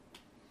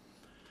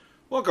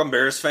Welcome,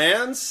 Bears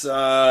fans.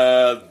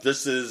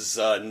 This is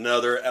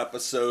another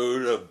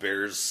episode of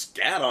Bears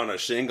Scat on a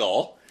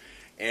Shingle.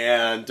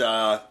 And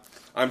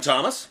I'm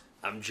Thomas.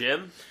 I'm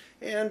Jim.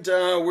 And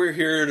we're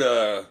here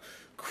to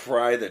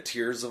cry the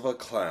tears of a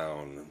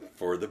clown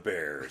for the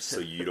Bears,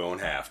 so you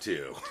don't have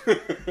to.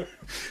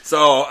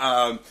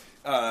 So,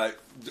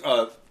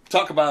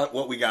 talk about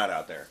what we got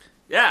out there.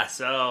 Yeah,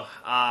 so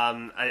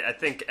I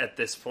think at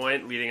this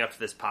point, leading up to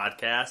this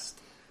podcast,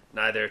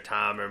 neither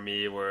Tom or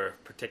me were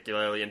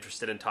particularly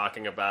interested in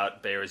talking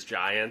about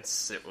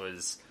Bears-Giants. It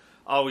was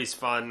always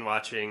fun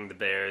watching the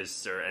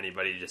Bears or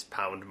anybody just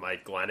pound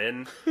Mike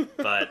Glennon.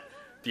 But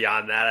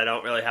beyond that, I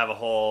don't really have a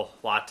whole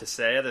lot to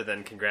say other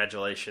than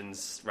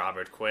congratulations,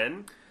 Robert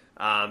Quinn.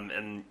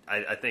 And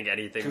I think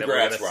anything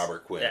Congrats, that we're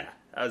Robert Quinn. Yeah,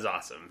 that was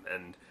awesome.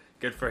 And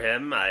good for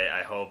him.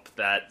 I hope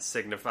that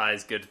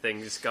signifies good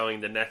things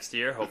going to next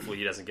year. Hopefully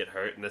he doesn't get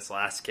hurt in this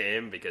last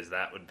game because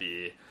that would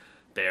be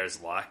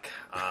Bears luck.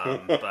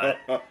 But,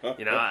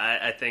 you know,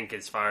 I think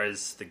as far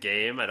as the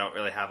game, I don't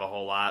really have a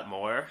whole lot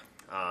more.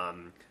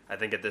 I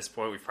think at this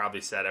point we've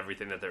probably said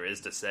everything that there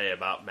is to say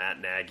about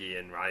Matt Nagy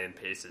and Ryan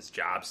Pace's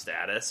job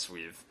status.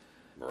 We've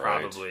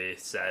probably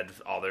said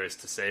all there is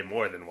to say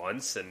more than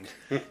once. And,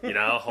 you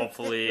know,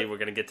 hopefully we're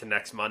going to get to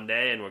next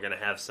Monday and we're going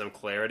to have some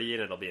clarity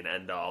and it'll be an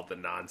end to all the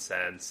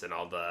nonsense and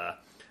all the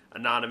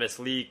anonymous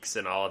leaks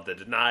and all of the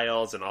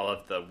denials and all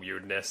of the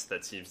weirdness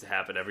that seems to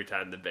happen every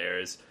time the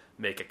Bears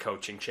make a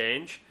coaching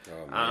change.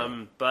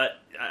 But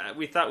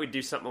we thought we'd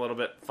do something a little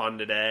bit fun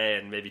today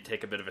and maybe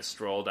take a bit of a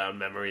stroll down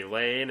memory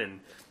lane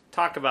and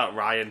talk about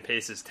Ryan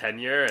Pace's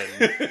tenure.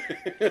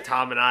 And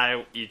Tom and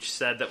I each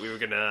said that we were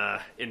going to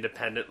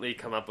independently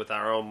come up with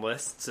our own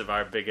lists of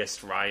our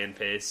biggest Ryan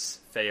Pace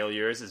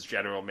failures as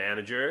general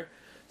manager.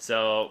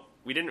 So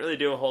we didn't really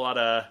do a whole lot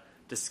of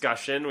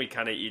discussion. We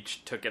kind of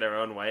each took it our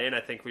own way, and I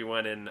think we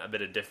went in a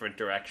bit of different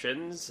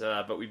directions.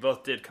 But we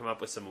both did come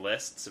up with some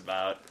lists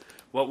about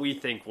what we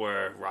think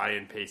were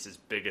Ryan Pace's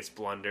biggest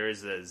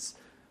blunders as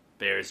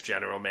Bears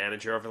general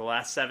manager over the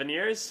last 7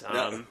 years.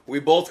 Now, we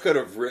both could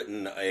have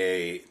written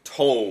a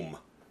tome,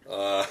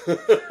 a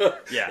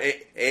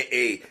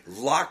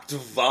locked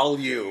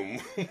volume,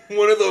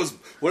 one of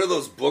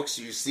those books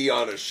you see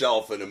on a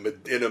shelf in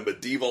a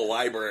medieval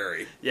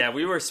library. Yeah,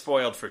 we were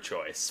spoiled for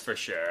choice, for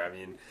sure. I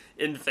mean,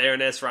 in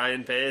fairness,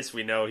 Ryan Pace,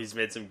 we know he's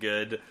made some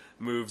good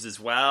moves as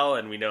well,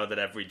 and we know that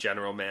every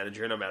general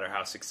manager, no matter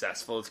how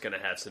successful, is going to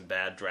have some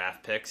bad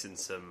draft picks and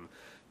some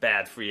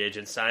bad free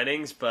agent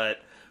signings.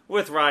 But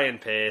with Ryan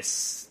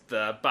Pace,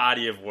 the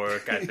body of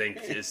work, I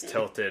think, is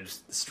tilted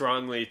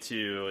strongly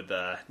to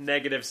the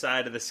negative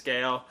side of the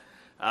scale.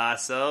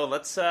 So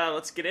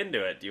let's get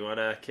into it. Do you want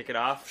to kick it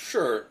off?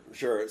 Sure.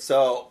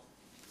 So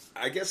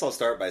I guess I'll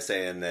start by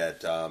saying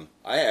that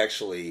I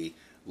actually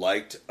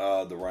liked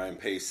the Ryan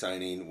Pace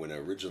signing when it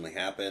originally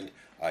happened.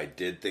 I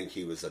did think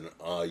he was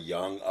a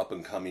young,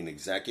 up-and-coming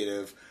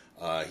executive.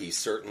 He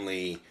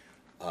certainly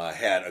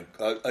had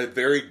a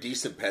very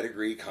decent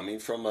pedigree coming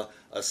from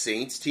a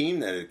Saints team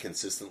that had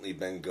consistently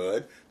been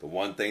good. The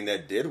one thing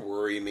that did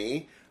worry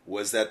me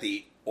was that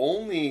the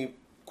only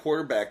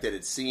quarterback that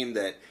it seemed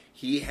that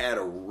he had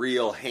a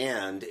real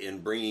hand in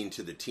bringing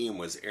to the team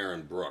was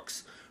Aaron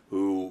Brooks,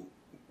 who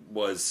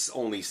was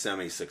only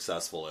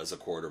semi-successful as a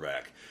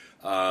quarterback.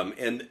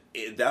 And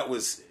that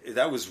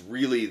was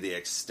really the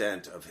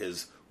extent of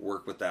his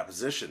work with that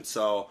position.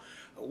 So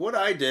what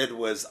I did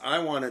was I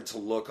wanted to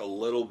look a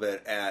little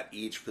bit at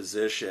each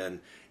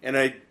position, and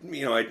I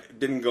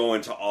didn't go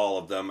into all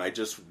of them. I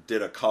just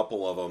did a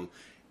couple of them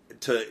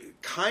to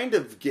kind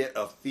of get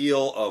a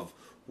feel of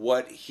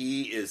what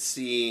he is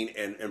seeing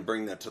and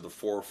bring that to the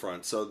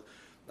forefront. So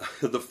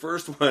the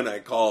first one I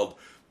called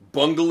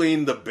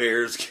bungling the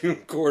Bears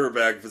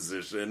quarterback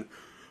position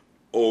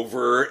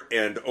over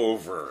and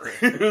over.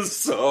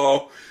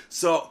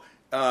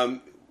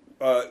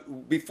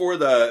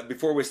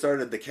 Before we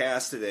started the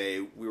cast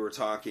today, we were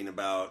talking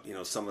about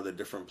some of the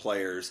different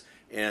players,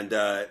 and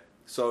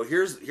so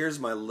here's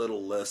my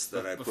little list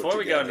that I put together. Before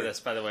we go into this,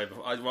 by the way,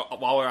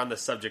 while we're on the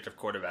subject of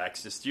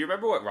quarterbacks, do you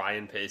remember what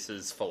Ryan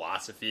Pace's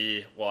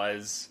philosophy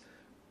was?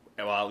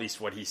 Well, at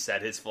least what he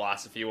said his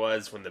philosophy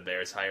was when the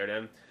Bears hired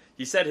him.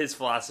 He said his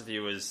philosophy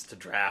was to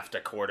draft a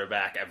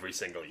quarterback every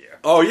single year.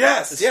 Oh,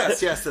 yes.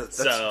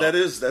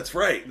 That's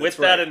right. With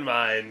that in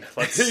mind,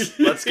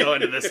 let's go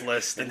into this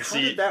list and see.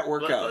 How did that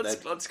work out?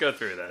 Let's go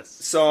through this.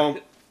 So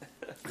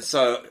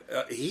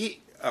he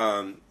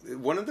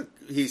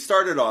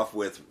started off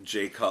with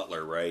Jay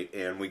Cutler, right?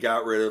 And we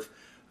got rid of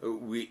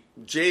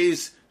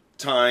Jay's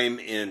time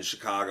in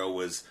Chicago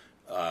was,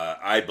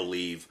 I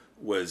believe,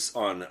 was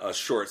on a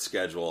short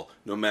schedule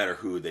no matter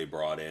who they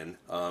brought in,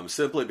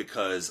 simply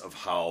because of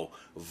how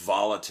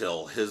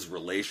volatile his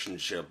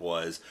relationship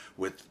was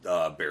with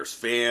Bears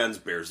fans,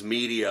 Bears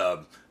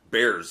media,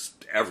 Bears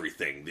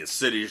everything, the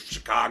city of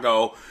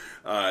Chicago.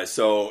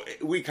 So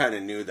we kind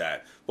of knew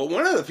that. But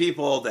one of the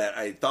people that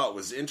I thought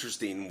was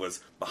interesting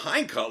was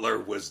behind Cutler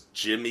was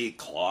Jimmy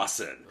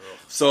Clausen.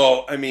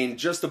 So, I mean,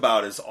 just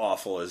about as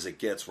awful as it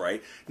gets,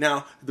 right?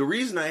 Now, the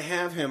reason I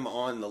have him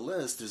on the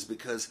list is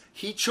because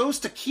he chose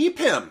to keep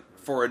him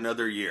for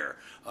another year.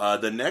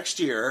 The next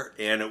year,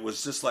 and it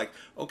was just like,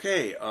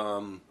 okay,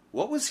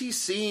 what was he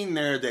seeing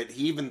there that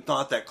he even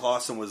thought that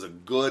Clausen was a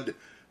good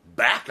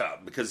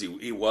backup? Because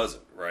he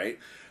wasn't, right?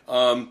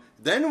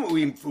 Then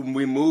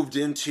we moved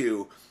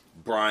into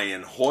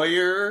Brian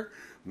Hoyer,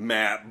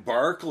 Matt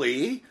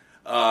Barkley,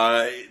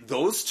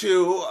 those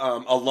two,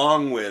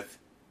 along with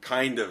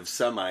kind of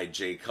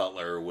semi-Jay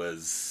Cutler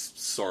was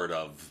sort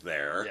of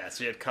there. Yeah,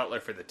 so you had Cutler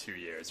for the 2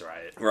 years,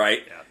 right?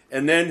 Right. Yeah.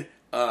 And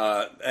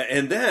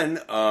then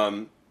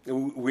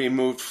we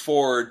moved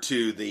forward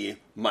to the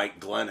Mike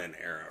Glennon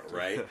era,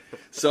 right?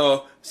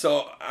 so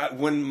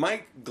when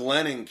Mike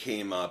Glennon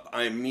came up,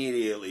 I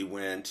immediately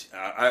went.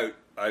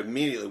 I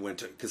immediately went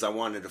to, because I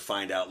wanted to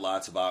find out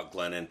lots about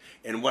Glennon,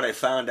 and what I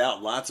found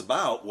out lots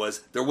about was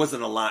there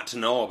wasn't a lot to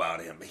know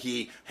about him.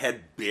 He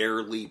had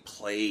barely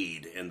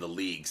played in the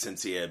league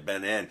since he had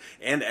been in,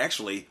 and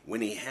actually,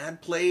 when he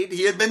had played,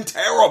 he had been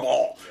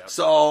terrible. Yep.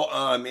 So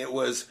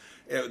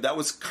that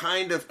was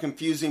kind of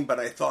confusing, but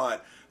I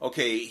thought,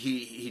 okay,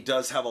 he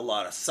does have a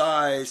lot of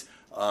size.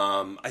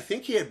 I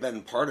think he had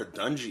been part of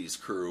Dungy's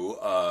crew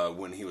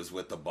when he was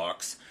with the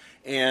Bucks,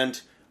 and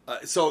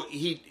so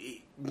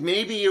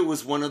maybe it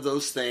was one of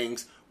those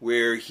things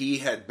where he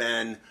had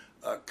been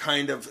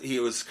he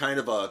was kind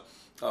of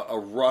a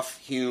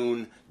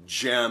rough-hewn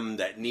gem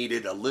that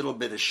needed a little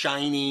bit of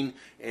shining,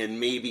 and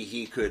maybe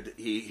he could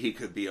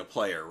be a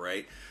player,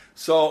 right?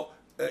 So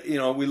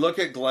we look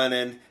at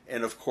Glennon,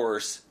 and of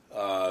course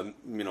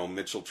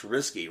Mitchell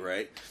Trubisky,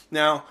 right?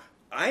 Now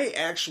I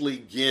actually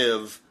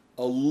give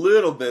a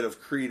little bit of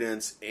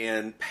credence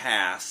and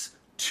pass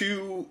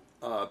to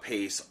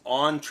Pace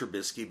on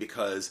Trubisky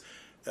because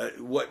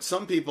what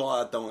some people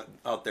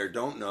out there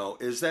don't know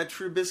is that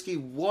Trubisky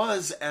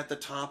was at the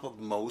top of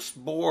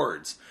most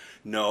boards.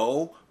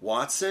 No,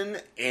 Watson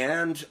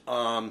and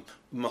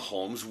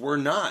Mahomes were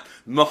not.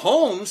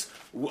 Mahomes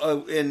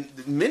in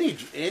many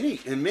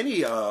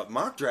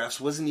mock drafts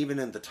wasn't even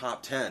in the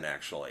top 10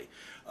 actually.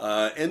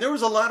 And there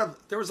was a lot of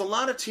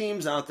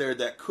teams out there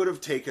that could have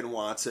taken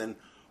Watson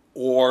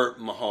or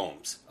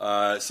Mahomes.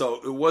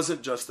 So it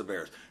wasn't just the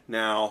Bears.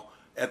 Now,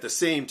 at the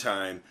same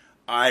time,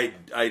 I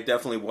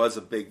definitely was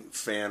a big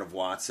fan of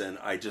Watson.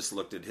 I just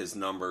looked at his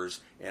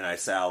numbers and I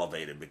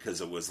salivated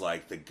because it was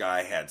like the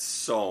guy had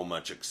so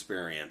much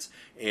experience.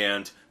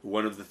 And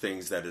one of the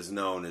things that is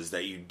known is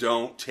that you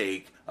don't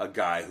take a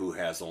guy who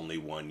has only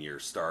 1 year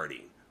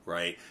starting,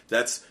 right?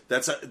 That's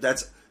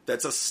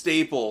a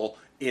staple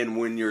in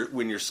when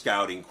you're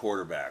scouting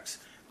quarterbacks.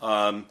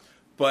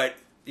 But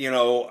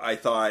I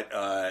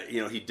thought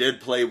he did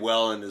play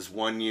well in his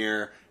 1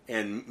 year,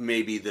 and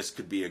maybe this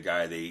could be a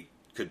guy they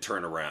could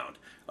turn around.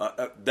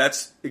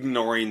 That's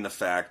ignoring the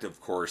fact, of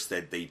course,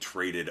 that they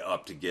traded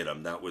up to get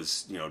him. That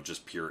was,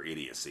 just pure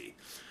idiocy.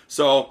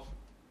 So,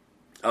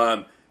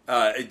 along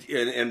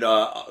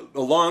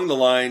the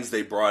lines,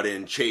 they brought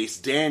in Chase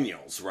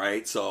Daniels,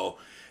 right? So,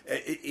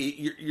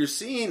 you're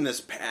seeing this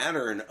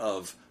pattern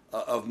of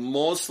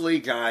mostly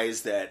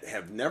guys that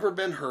have never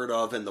been heard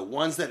of, and the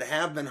ones that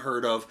have been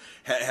heard of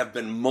have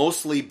been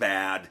mostly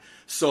bad.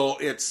 So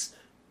it's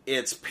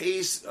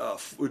Pace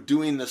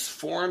doing this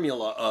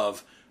formula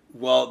of,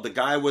 well, the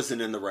guy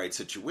wasn't in the right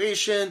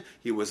situation,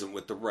 he wasn't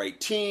with the right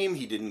team,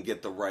 he didn't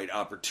get the right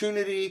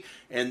opportunity,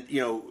 and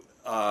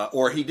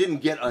or he didn't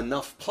get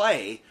enough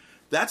play.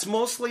 That's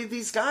mostly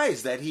these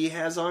guys that he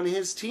has on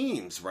his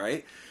teams,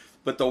 right?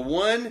 But the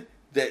one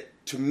that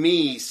to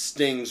me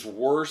stings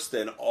worse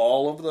than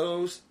all of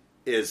those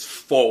is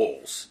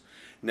Foles.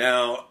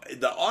 Now,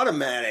 the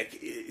automatic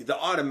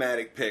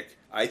pick,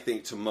 I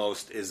think, to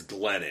most is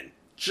Glennon,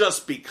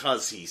 just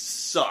because he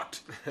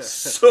sucked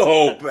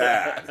so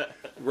bad,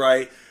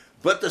 right?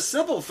 But the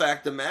simple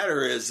fact of the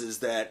matter is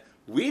that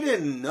we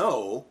didn't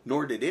know,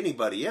 nor did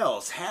anybody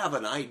else have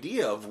an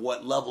idea of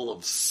what level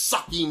of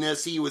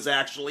suckiness he was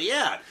actually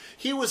at.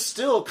 He was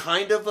still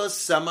kind of a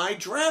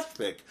semi-draft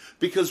pick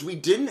because we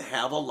didn't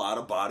have a lot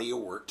of body of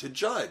work to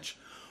judge.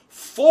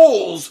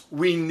 Foles,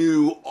 we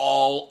knew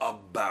all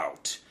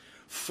about.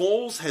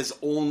 Foles has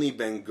only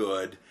been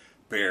good,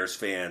 Bears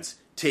fans,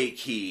 take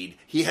heed.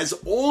 He has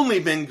only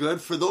been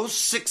good for those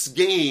 6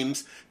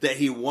 games that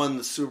he won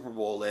the Super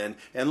Bowl in.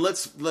 And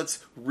let's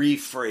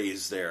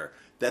rephrase there.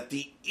 That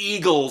the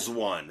Eagles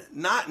won,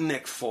 not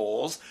Nick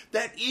Foles.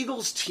 That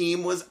Eagles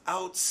team was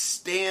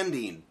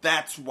outstanding.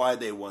 That's why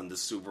they won the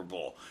Super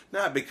Bowl,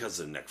 not because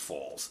of Nick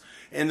Foles.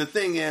 And the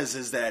thing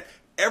is that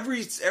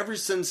ever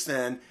since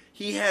then,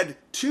 he had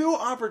 2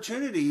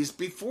 opportunities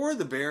before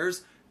the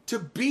Bears to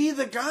be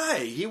the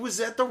guy. He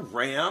was at the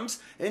Rams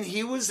and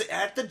he was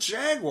at the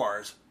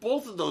Jaguars.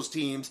 Both of those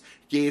teams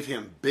gave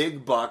him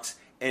big bucks,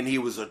 and he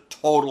was a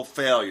total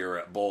failure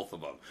at both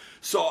of them.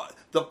 So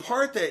the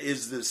part that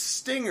is the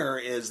stinger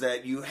is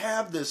that you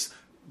have this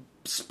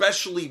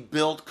specially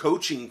built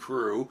coaching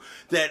crew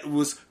that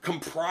was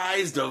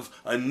comprised of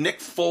a Nick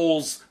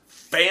Foles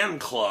fan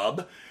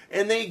club.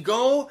 And they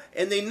go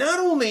and they not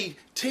only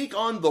take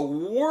on the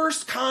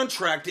worst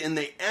contract in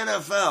the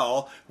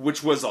NFL,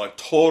 which was a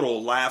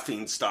total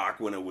laughingstock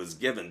when it was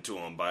given to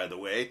him, by the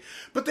way,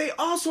 but they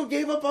also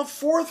gave up a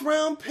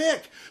 4th-round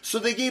pick. So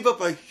they gave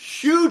up a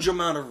huge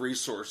amount of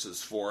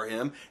resources for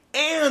him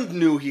and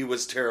knew he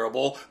was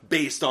terrible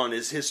based on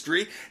his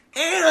history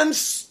and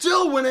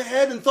still went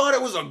ahead and thought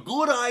it was a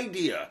good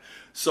idea.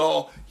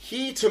 So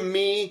he, to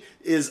me,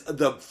 is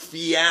the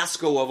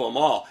fiasco of them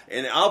all.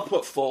 And I'll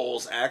put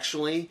Foles,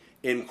 actually,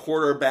 in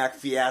quarterback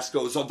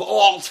fiascos of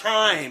all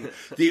time.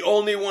 The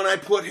only one I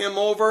put him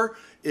under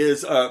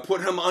is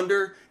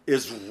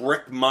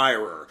Rick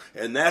Mirer.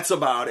 And that's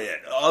about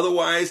it.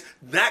 Otherwise,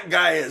 that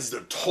guy is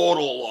the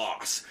total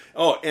loss.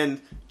 Oh,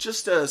 and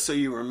just so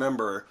you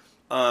remember,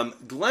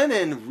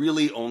 Glennon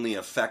really only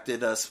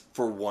affected us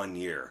for 1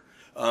 year.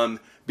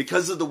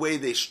 Because of the way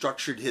they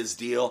structured his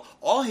deal,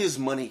 all his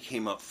money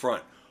came up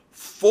front.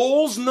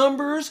 Foles'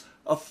 numbers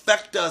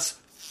affect us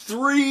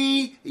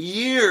 3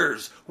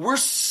 years. We're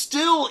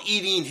still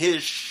eating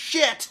his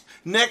shit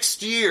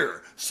next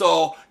year.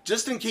 So,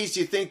 just in case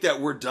you think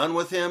that we're done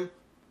with him,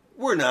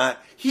 we're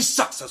not. He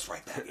sucks us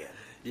right back in.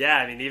 Yeah,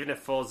 I mean, even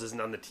if Foles isn't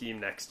on the team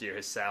next year,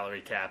 his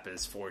salary cap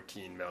is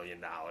 $14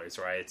 million,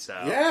 right?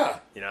 So, yeah.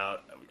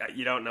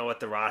 You don't know what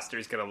the roster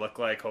is going to look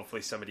like.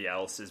 Hopefully somebody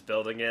else is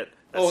building it.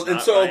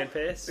 Ryan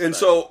Pace.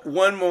 So,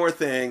 one more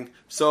thing.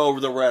 So,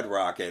 the Red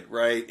Rocket,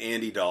 right?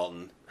 Andy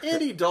Dalton.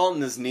 Andy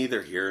Dalton is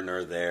neither here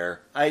nor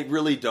there. I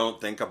really don't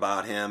think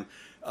about him.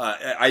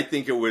 I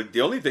think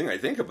the only thing I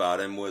think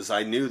about him was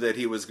I knew that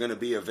he was going to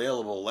be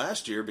available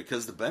last year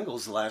because the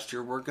Bengals last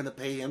year weren't going to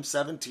pay him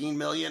 $17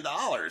 million.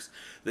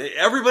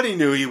 Everybody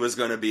knew he was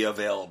going to be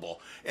available.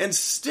 And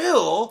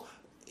still,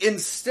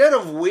 instead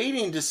of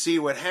waiting to see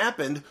what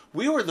happened,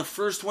 we were the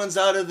first ones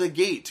out of the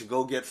gate to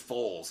go get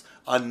Foles.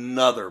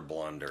 Another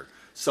blunder.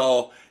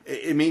 So,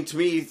 I mean, to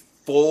me,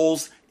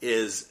 Foles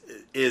is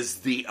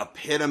the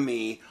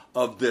epitome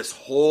of this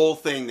whole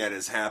thing that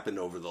has happened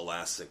over the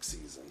last 6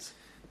 seasons.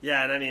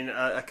 Yeah, and I mean,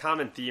 a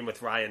common theme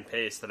with Ryan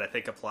Pace that I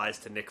think applies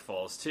to Nick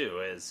Foles, too,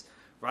 is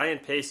Ryan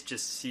Pace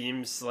just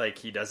seems like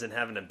he doesn't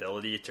have an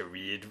ability to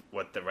read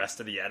what the rest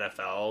of the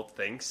NFL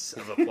thinks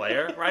of a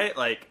player, right?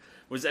 Like,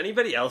 was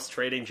anybody else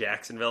trading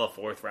Jacksonville a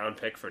 4th-round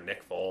pick for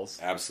Nick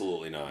Foles?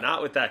 Absolutely not.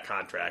 Not with that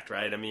contract,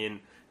 right? I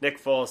mean,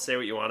 Nick Foles, say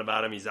what you want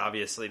about him, he's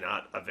obviously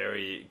not a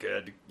very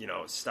good,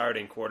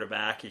 starting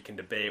quarterback. You can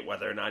debate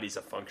whether or not he's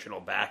a functional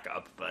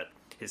backup, but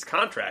his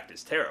contract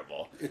is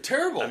terrible.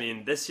 Terrible. I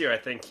mean, this year I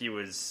think he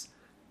was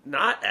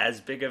not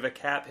as big of a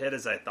cap hit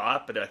as I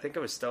thought, but I think it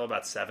was still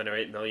about $7 or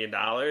 $8 million.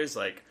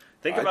 Like,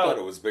 I thought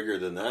it was bigger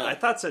than that. I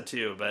thought so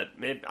too, but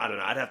maybe, I don't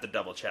know. I'd have to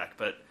double check.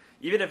 But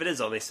even if it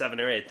is only 7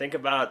 or 8, think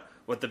about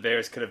what the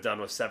Bears could have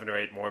done with $7 or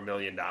 $8 more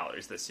million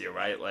this year,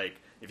 right?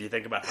 Like, if you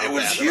think about how it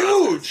was bad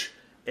huge.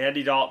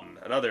 Andy Dalton,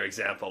 another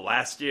example.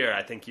 Last year,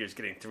 I think he was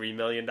getting $3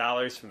 million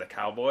from the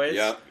Cowboys.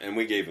 Yep, and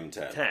we gave him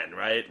 10. 10,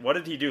 right? What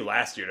did he do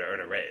last year to earn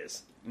a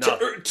raise?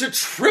 To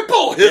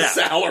triple his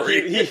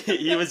salary.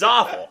 He was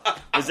awful.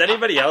 Was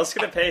anybody else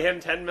going to pay him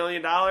 $10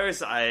 million?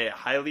 I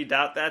highly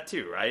doubt that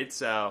too, right?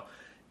 So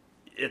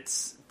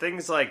it's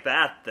things like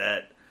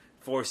that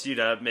force you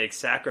to make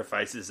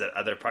sacrifices at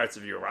other parts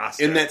of your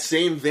roster. In that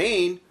same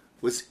vein,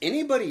 was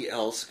anybody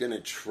else going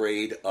to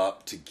trade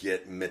up to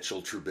get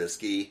Mitchell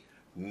Trubisky?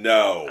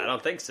 No. I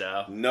don't think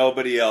so.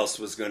 Nobody else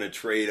was going to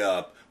trade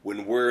up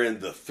when we're in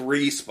the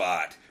 3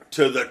 spot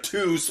to the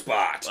 2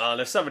 spot. Well,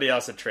 and if somebody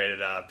else had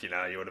traded up, you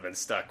would have been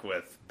stuck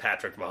with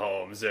Patrick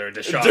Mahomes or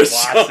Deshaun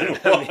Watson.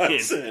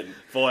 I mean,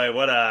 boy,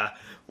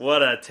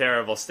 what a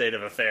terrible state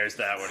of affairs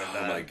that would have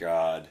been. Oh, my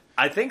God.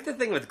 I think the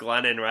thing with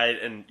Glennon,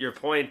 right, and your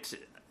point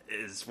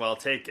is well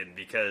taken,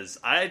 because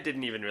I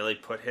didn't even really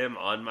put him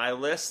on my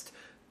list.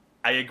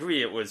 I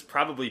agree, it was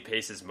probably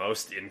Pace's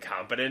most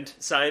incompetent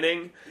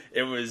signing.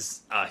 It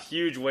was a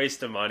huge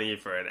waste of money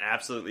for an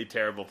absolutely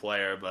terrible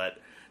player, but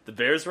the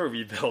Bears were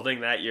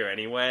rebuilding that year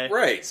anyway.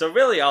 Right. So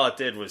really all it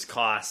did was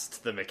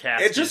cost the McCaskey's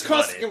money. It just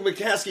cost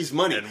McCaskey's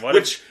money. And what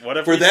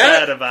have we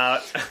said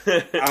about...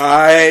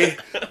 I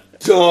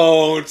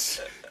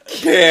don't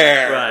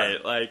care.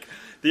 Right, like...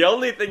 The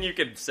only thing you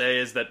could say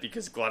is that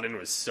because Glennon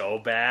was so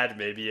bad,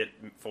 maybe it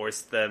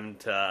forced them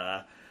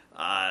to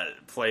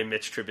play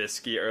Mitch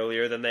Trubisky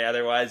earlier than they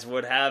otherwise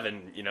would have,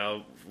 and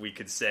we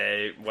could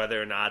say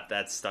whether or not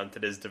that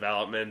stunted his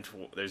development.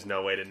 There's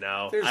no way to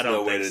know. There's I don't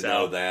no way think to so.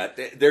 know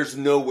that. There's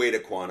no way to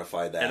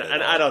quantify that.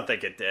 And I don't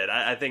think it did.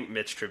 I think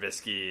Mitch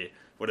Trubisky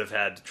would have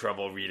had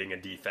trouble reading a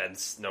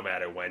defense no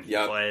matter when he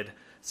played.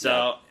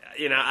 So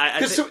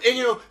because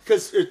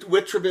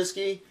with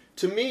Trubisky,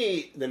 to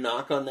me, the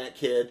knock on that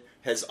kid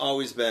has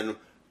always been,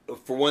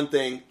 for one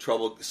thing,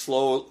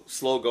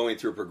 slow going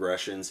through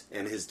progressions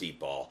and his deep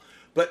ball.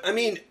 But, I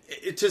mean,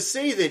 to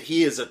say that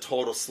he is a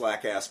total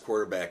slack-ass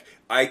quarterback,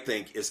 I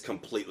think is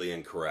completely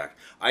incorrect.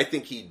 I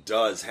think he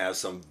does have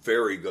some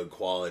very good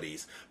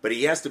qualities, but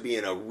he has to be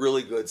in a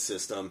really good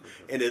system,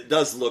 and it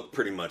does look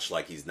pretty much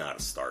like he's not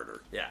a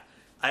starter. Yeah.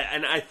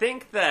 I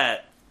think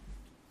that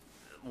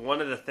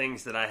one of the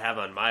things that I have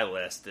on my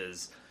list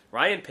is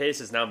Ryan Pace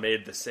has now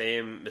made the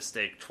same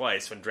mistake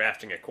twice when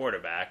drafting a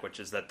quarterback, which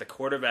is that the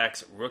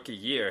quarterback's rookie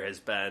year has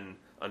been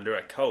under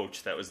a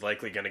coach that was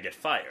likely going to get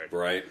fired.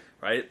 Right.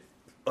 Right?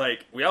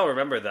 Like, we all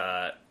remember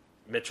the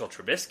Mitchell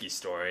Trubisky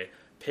story.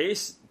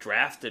 Pace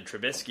drafted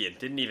Trubisky and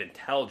didn't even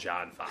tell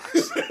John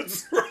Fox.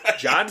 That's right.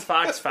 John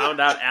Fox found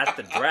out at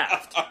the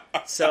draft.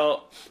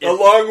 So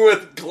along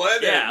with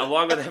Glennon. Yeah,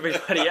 along with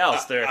everybody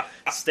else. They're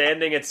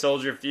standing at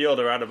Soldier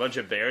Field around a bunch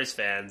of Bears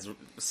fans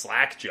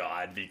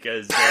slack-jawed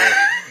because they're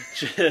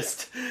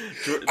just...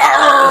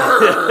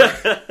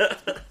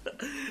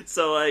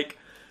 So, like,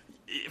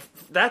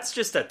 that's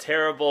just a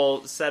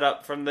terrible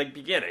setup from the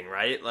beginning,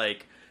 right?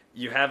 Like,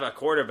 you have a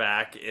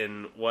quarterback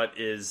in what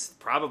is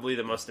probably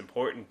the most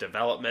important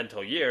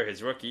developmental year,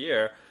 his rookie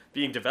year,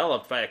 being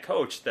developed by a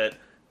coach that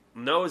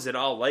knows in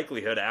all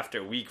likelihood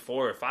after week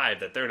 4 or 5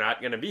 that they're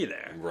not going to be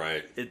there.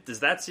 Right.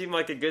 Does that seem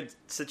like a good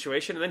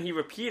situation? And then he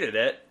repeated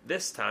it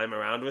this time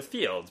around with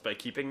Fields by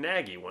keeping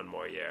Nagy one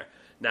more year.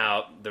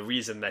 Now, the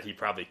reason that he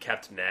probably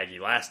kept Nagy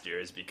last year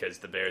is because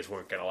the Bears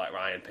weren't going to let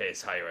Ryan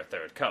Pace hire a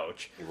third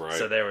coach. Right.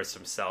 So there was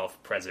some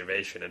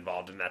self-preservation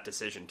involved in that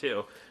decision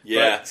too.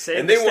 Yeah, but same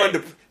and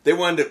mistake. they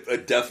wanted to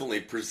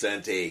definitely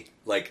present a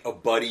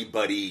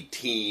buddy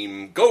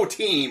team, go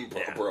team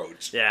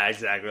approach. Yeah,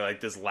 exactly. Like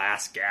this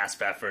last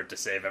gasp effort to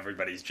save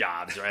everybody's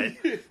jobs, right?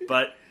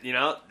 But,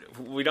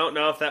 we don't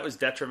know if that was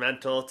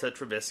detrimental to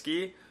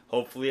Trubisky.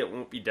 Hopefully it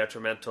won't be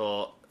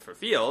detrimental for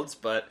Fields,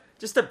 but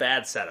just a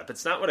bad setup.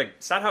 It's not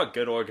how a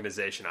good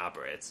organization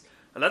operates.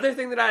 Another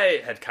thing that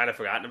I had kind of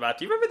forgotten about,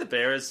 do you remember the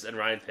Bears and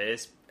Ryan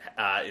Pace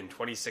in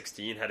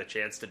 2016 had a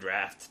chance to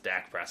draft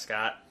Dak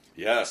Prescott?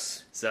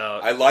 Yes. So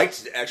I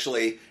liked,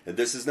 actually, and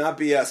this is not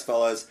BS,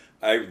 fellas,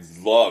 I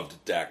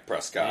loved Dak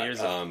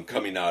Prescott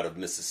coming out of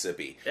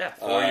Mississippi. Yeah,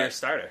 4-year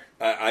starter.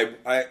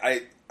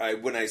 I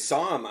when I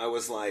saw him, I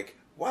was like,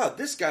 wow,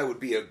 this guy would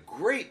be a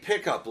great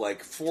pickup,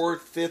 like 4th,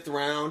 5th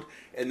round,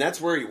 and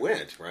that's where he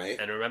went, right?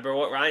 And remember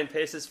what Ryan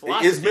Pace's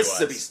philosophy is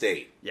Mississippi was.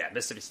 State. Yeah,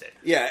 Mississippi State.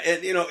 Yeah,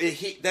 and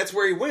that's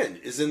where he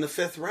went, is in the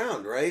 5th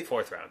round, right?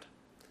 4th round.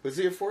 Was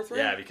he a 4th round?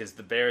 Yeah, because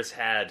the Bears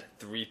had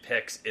 3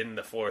 picks in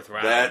the 4th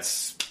round.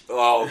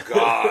 Oh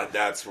God,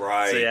 that's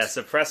right.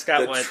 So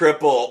Prescott went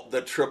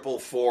the triple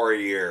 4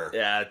 year.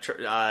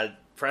 Yeah,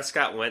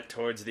 Prescott went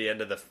towards the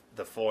end of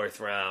the 4th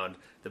round.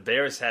 The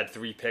Bears had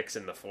 3 picks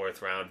in the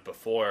 4th round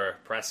before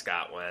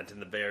Prescott went, and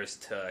the Bears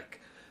took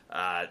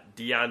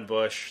Deion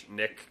Bush,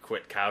 Nick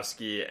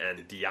Kwiatkowski,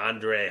 and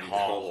DeAndre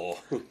Hall.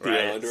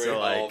 Right? DeAndre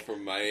Hall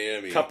from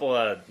Miami. A couple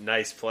of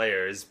nice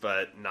players,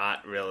 but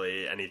not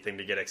really anything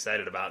to get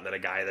excited about. And then a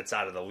guy that's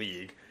out of the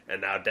league,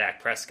 and now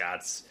Dak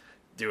Prescott's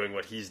doing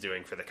what he's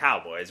doing for the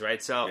Cowboys,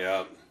 right? So,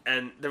 yeah.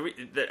 And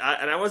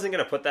I wasn't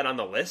going to put that on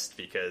the list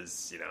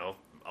because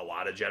a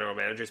lot of general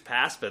managers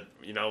pass, but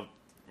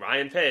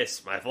Ryan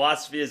Pace, my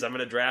philosophy is I'm going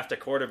to draft a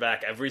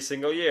quarterback every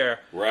single year.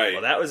 Right.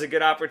 Well, that was a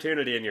good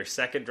opportunity in your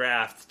second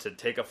draft to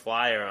take a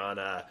flyer on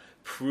a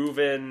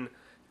proven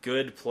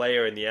good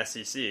player in the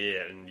SEC,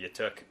 and you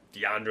took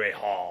DeAndre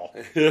Hall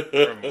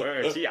from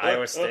where is he?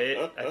 Iowa State,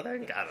 I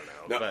think. I don't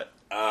know. No, but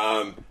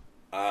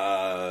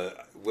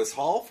was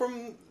Hall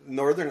from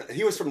Northern?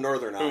 He was from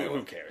Northern Iowa.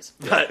 Who cares?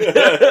 But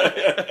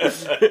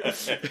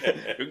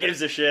who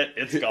gives a shit?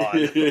 It's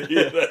gone.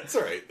 Yeah, that's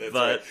right.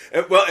 Right.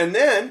 Well, and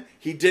then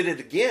he did it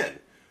again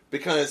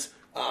because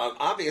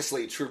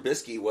obviously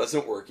Trubisky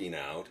wasn't working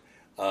out.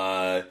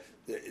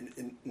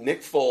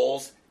 Nick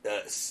Foles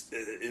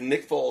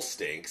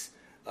stinks.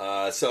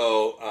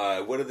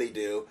 So what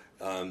do?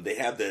 They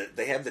have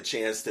the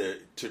chance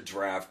to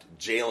draft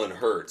Jalen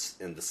Hurts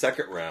in the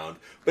 2nd round,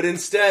 but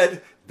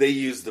instead they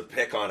use the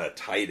pick on a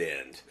tight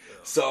end.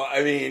 So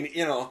I mean,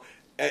 now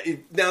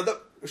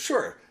the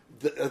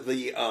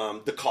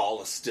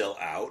call is still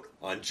out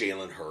on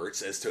Jalen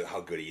Hurts as to how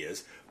good he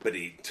is, but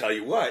tell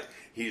you what,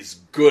 he's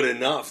good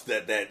enough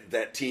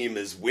that team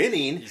is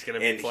winning. He's going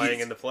to be playing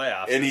in the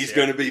playoffs, and he's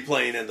going to be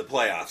playing in the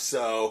playoffs.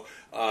 So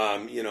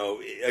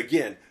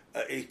again,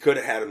 he could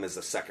have had him as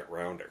a 2nd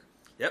rounder.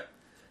 Yep.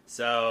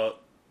 So,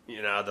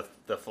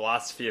 the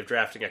philosophy of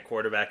drafting a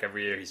quarterback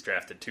every year, he's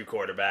drafted 2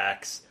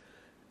 quarterbacks.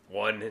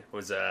 One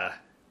was a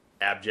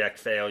abject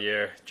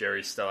failure.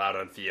 Jerry's still out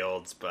on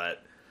Fields,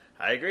 but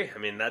I agree. I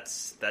mean,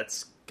 that's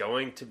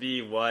going to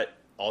be what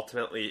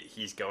ultimately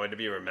he's going to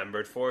be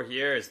remembered for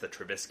here is the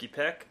Trubisky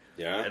pick.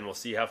 Yeah. And we'll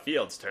see how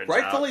Fields turns out.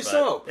 Rightfully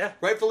so. Yeah.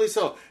 Rightfully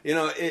so.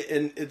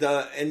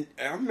 And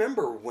I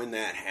remember when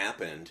that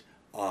happened,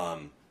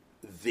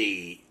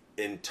 the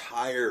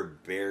entire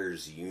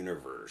Bears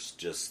universe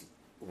just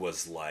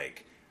was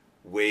like,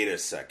 wait a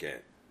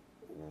second,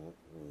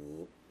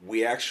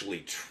 we actually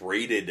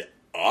traded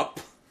up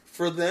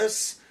for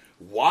this?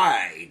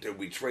 why did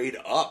we trade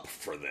up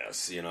for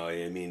this? You know,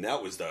 I mean,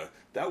 that was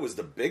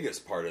the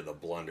biggest part of the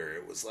blunder.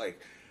 It was like,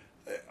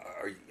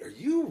 are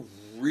you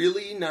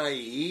really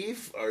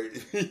naive?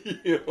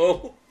 You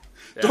know,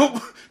 yeah.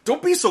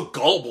 Don't be so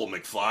gullible,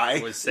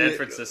 McFly. Was San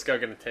Francisco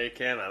going to take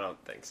him? I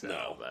don't think so.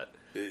 No, but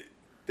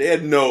they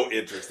had no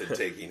interest in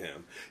taking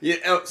him.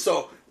 Yeah,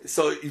 so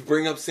you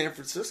bring up San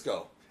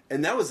Francisco.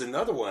 And that was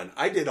another one.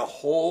 I did a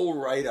whole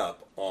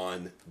write-up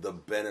on the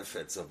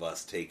benefits of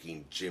us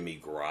taking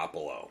Jimmy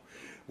Garoppolo,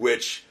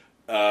 which,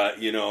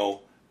 you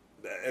know,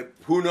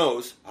 who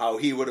knows how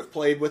he would have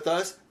played with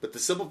us. But the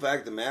simple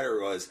fact of the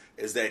matter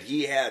is that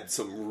he had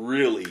some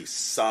really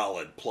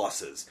solid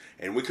pluses.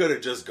 And we could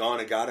have just gone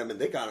and got him, and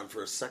they got him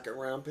for a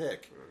second-round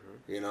pick.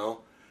 Mm-hmm.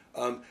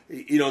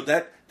 You know,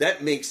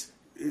 that means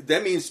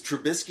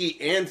Trubisky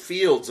and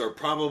Fields are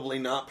probably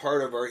not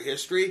part of our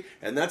history,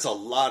 and that's a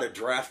lot of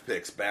draft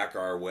picks back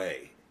our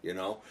way, you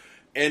know.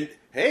 And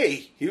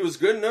hey, he was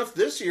good enough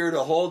this year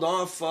to hold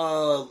off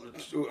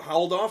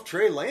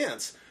Trey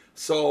Lance,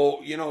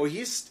 so you know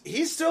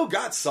he's still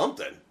got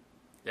something.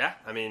 Yeah,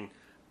 I mean,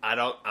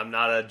 I'm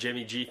not a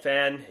Jimmy G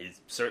fan.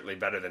 He's certainly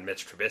better than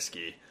Mitch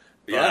Trubisky.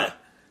 But, yeah.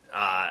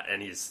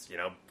 And he's, you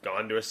know,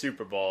 gone to a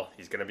Super Bowl.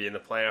 He's going to be in the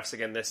playoffs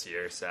again this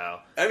year. So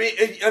I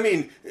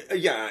mean,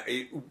 yeah,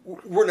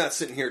 we're not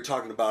sitting here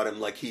talking about him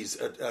like he's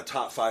a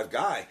top 5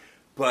 guy,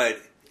 but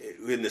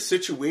in the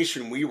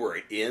situation we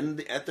were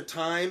in at the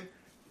time,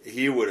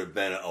 he would have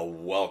been a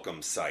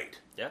welcome sight.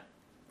 Yeah.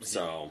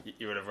 So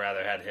you would have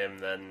rather had him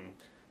than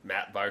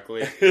Matt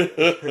Barkley.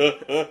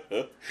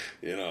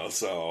 You know.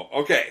 So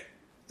okay.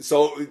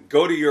 So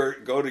go to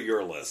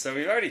your list. So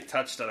we've already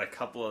touched on a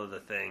couple of the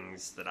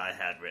things that I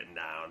had written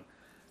down.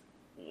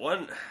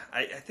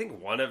 I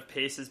think one of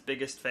Pace's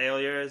biggest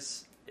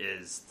failures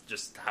is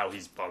just how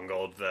he's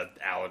bungled the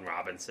Allen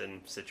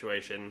Robinson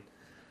situation.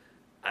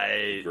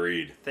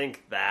 Agreed.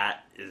 Think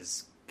that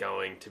is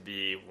going to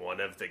be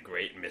one of the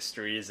great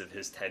mysteries of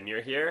his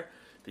tenure here,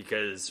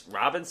 because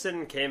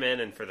Robinson came in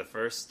and for the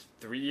first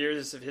 3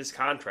 years of his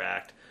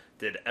contract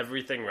did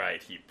everything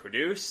right. He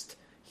produced.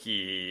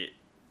 He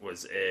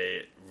was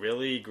a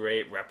really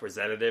great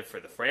representative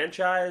for the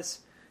franchise.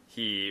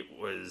 He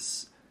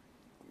was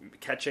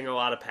catching a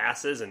lot of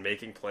passes and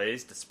making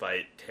plays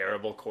despite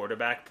terrible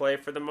quarterback play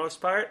for the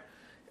most part.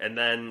 And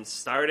then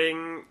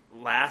starting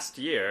last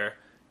year,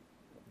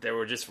 there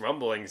were just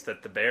rumblings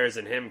that the Bears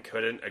and him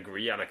couldn't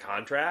agree on a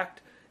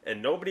contract,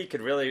 and nobody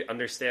could really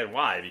understand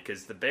why,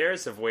 because the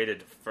Bears have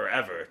waited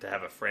forever to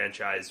have a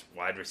franchise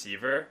wide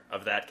receiver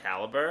of that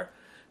caliber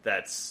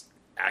that's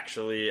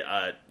actually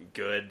a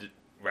good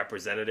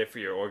representative for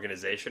your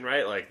organization,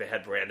 right? Like, they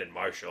had Brandon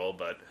Marshall,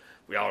 but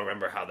we all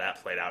remember how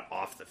that played out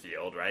off the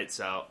field, right?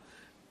 So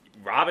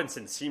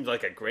Robinson seemed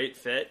like a great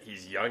fit.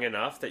 He's young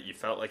enough that you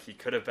felt like he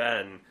could have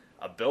been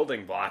a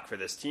building block for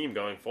this team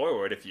going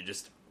forward if you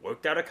just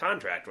worked out a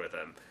contract with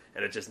him.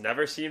 And it just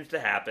never seemed to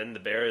happen. The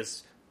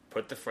Bears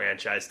put the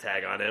franchise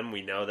tag on him.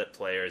 We know that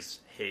players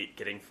hate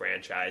getting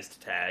franchised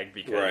tag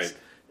because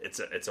it's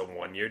a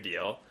 1-year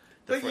deal.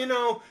 But you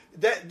know,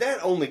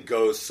 that only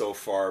goes so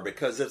far,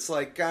 because it's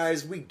like,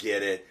 guys, we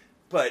get it,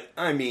 but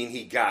I mean,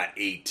 he got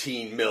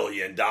 $18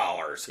 million.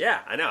 Yeah,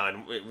 I know,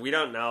 and we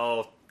don't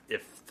know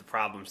if the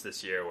problems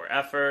this year were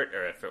effort,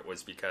 or if it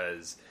was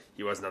because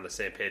he wasn't on the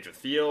same page with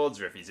Fields,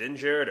 or if he's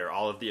injured, or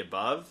all of the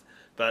above.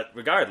 But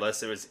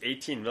regardless, it was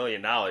 $18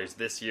 million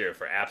this year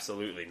for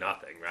absolutely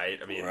nothing, right?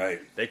 I mean,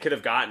 They could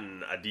have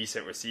gotten a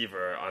decent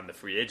receiver on the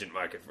free agent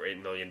market for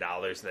 $8 million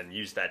and then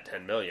used that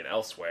 $10 million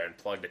elsewhere and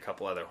plugged a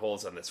couple other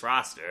holes on this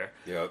roster.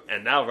 Yep.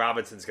 And now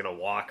Robinson's going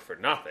to walk for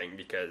nothing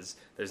because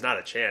there's not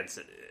a chance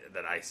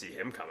that I see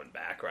him coming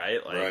back,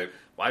 right? Like,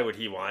 why would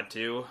he want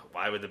to?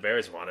 Why would the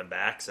Bears want him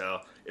back?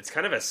 So it's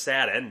kind of a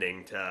sad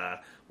ending to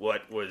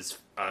what was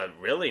a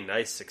really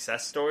nice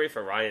success story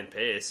for Ryan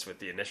Pace with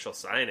the initial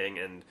signing,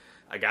 and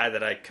a guy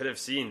that I could have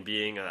seen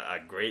being a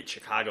great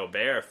Chicago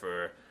Bear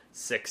for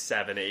 6,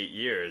 7, 8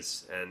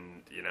 years.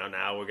 And, you know,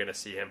 now we're going to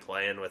see him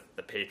playing with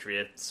the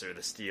Patriots or the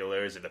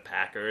Steelers or the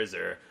Packers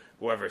or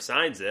whoever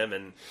signs him.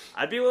 And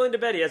I'd be willing to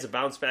bet he has a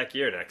bounce-back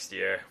year next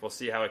year. We'll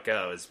see how it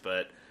goes.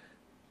 But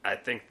I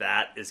think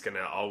that is going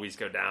to always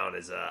go down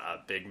as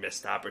a big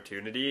missed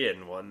opportunity,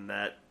 and one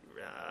that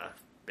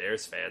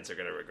Bears fans are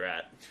going to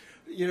regret.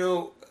 You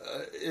know,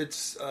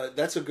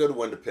 that's a good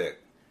one to pick.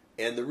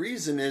 And the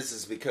reason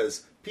is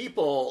because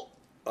people,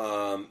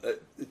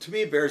 to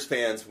me, Bears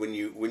fans, when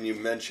you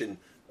mention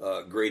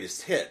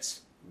greatest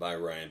hits by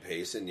Ryan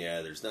Pace, and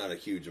yeah, there's not a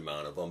huge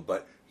amount of them,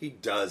 but he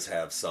does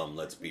have some.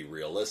 Let's be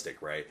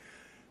realistic, right?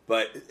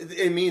 But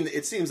I mean,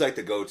 it seems like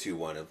the go-to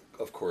one,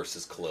 of course,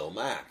 is Khalil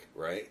Mack,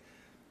 right?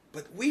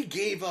 But we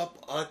gave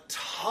up a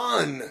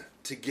ton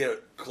to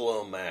get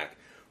Khalil Mack.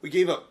 We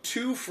gave up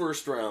 2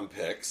 first-round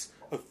picks,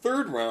 a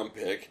 3rd-round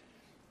pick,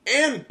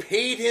 and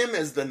paid him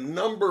as the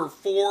number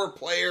 4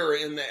 player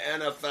in the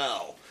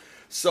NFL.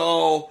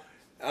 So,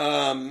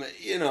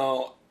 you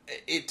know,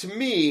 to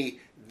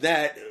me,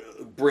 that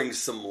brings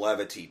some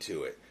levity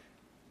to it.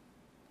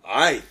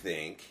 I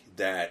think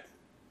that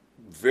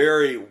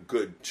very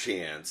good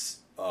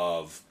chance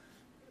of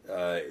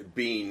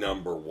being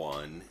number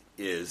one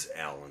is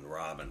Allen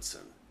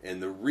Robinson.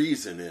 And the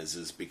reason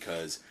is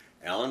because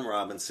Allen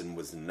Robinson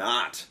was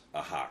not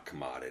a hot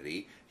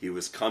commodity. He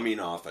was coming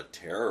off a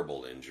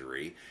terrible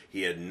injury.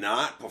 He had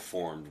not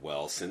performed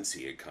well since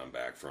he had come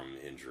back from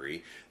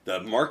injury. The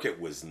market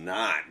was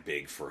not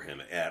big for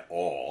him at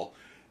all.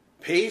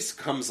 Pace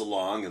comes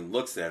along and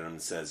looks at him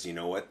and says, you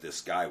know what,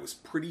 this guy was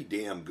pretty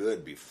damn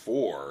good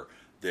before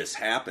this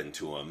happened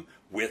to him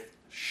with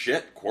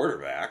shit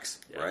quarterbacks,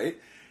 right?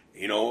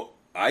 You know,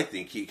 I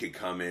think he could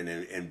come in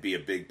and be a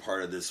big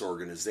part of this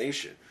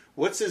organization.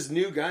 What's his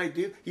new guy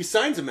do? He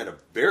signs him at a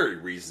very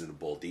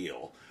reasonable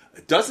deal.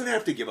 Doesn't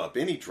have to give up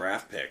any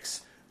draft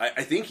picks.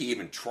 I think he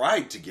even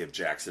tried to give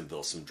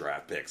Jacksonville some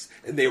draft picks,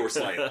 and they were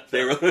slight.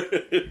 They were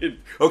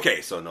okay.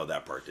 So no,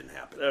 that part didn't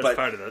happen. That was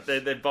part of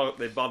it.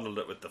 They bundled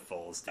it with the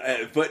Foles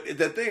deal. But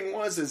the thing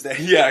is that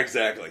yeah,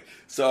 exactly.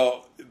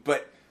 So,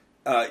 but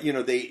you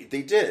know, they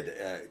did.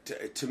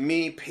 To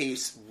me,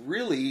 Pace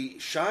really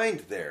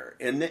shined there,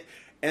 and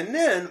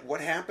then what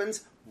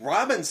happens?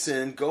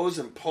 Robinson goes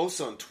and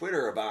posts on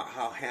Twitter about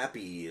how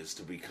happy he is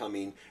to be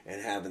coming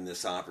and having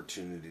this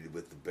opportunity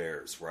with the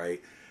Bears. Right?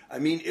 I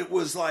mean, it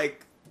was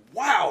like,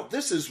 wow,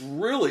 this is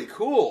really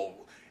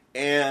cool.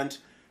 And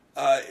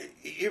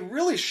it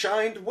really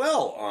shined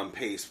well on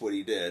Pace, what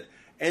he did.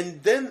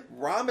 And then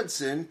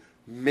Robinson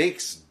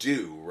makes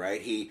do,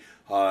 right? He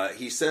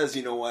says,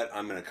 you know what,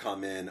 I'm going to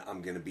come in,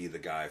 I'm going to be the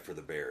guy for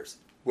the Bears.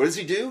 What does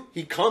he do?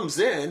 He comes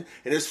in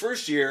his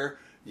first year,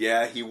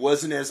 yeah, he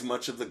wasn't as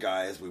much of the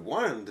guy as we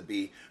wanted him to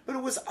be, but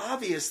it was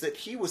obvious that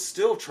he was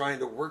still trying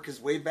to work his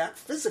way back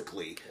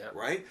physically,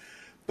 right?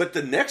 But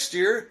the next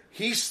year,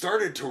 he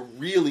started to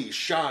really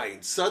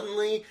shine.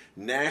 Suddenly,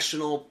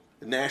 national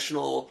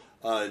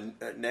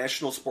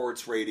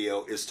sports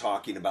radio is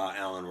talking about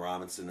Allen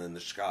Robinson and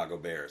the Chicago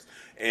Bears.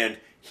 And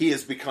he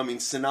is becoming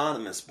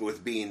synonymous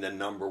with being the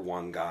number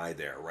one guy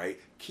there, right?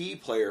 Key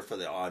player for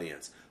the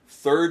audience.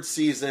 Third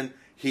season,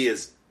 he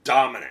is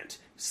dominant.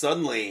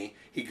 Suddenly,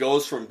 he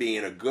goes from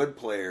being a good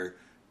player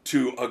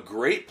to a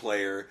great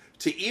player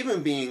to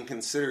even being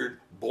considered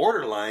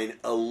borderline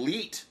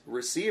elite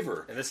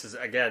receiver. And this is,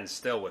 again,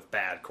 still with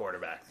bad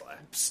quarterback play.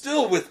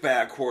 Still with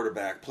bad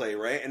quarterback play,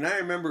 right? And I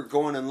remember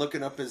going and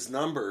looking up his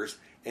numbers,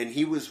 and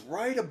he was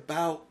right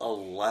about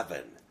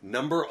 11.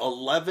 Number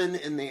 11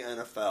 in the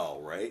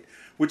NFL, right?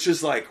 Which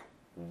is like,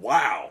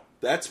 wow,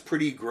 that's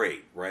pretty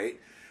great, right?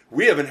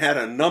 We haven't had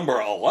a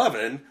number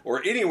 11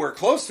 or anywhere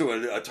close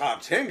to a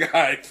top 10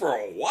 guy for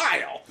a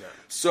while. Yeah.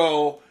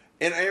 So,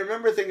 and I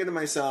remember thinking to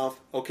myself,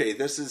 okay,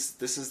 this is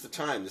the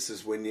time. This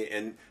is when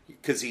and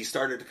because he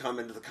started to come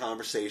into the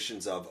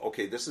conversations of,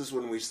 okay, this is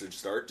when we should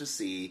start to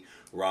see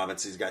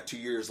Robinson. He's got 2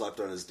 years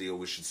left on his deal.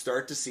 We should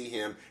start to see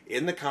him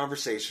in the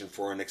conversation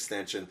for an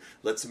extension.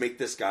 Let's make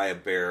this guy a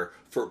Bear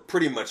for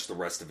pretty much the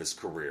rest of his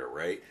career,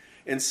 right?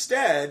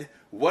 Instead,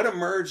 what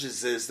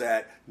emerges is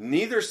that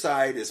neither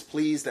side is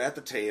pleased at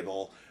the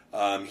table.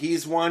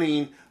 He's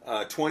wanting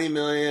 $20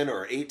 million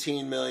or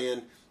 $18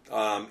 million.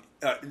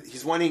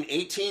 He's wanting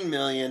 $18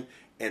 million,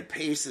 and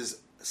Pace is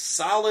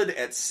solid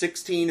at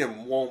 16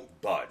 and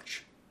won't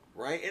budge,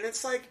 right? And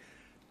it's like,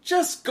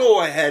 just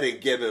go ahead and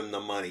give him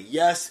the money.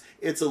 Yes,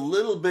 it's a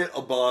little bit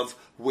above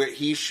where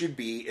he should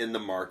be in the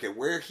market,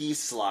 where he's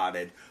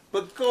slotted,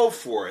 but go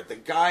for it. The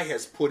guy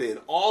has put in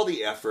all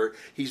the effort.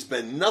 He's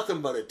been nothing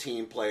but a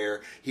team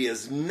player. He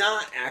has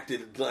not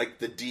acted like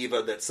the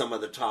diva that some of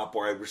the top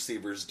wide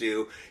receivers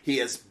do. He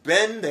has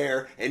been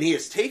there, and he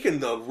has taken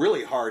the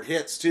really hard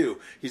hits, too.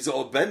 He's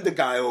been the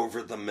guy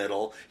over the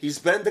middle. He's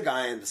been the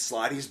guy in the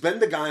slot. He's been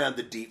the guy on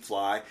the deep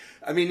fly.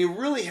 I mean, he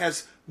really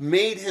has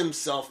made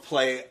himself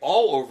play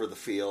all over the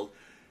field.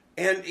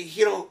 And,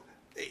 you know,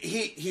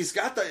 he's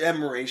got the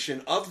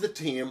admiration of the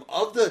team,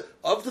 of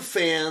the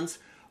fans.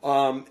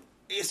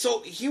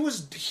 So he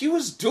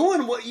was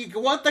doing what you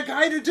want the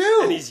guy to do.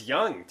 And he's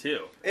young,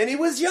 too. And he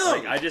was young.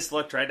 Like, I just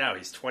looked right now.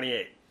 He's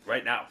 28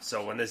 right now.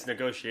 So when his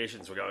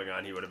negotiations were going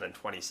on, he would have been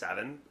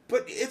 27.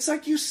 But it's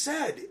like you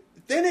said,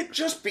 then it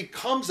just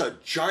becomes a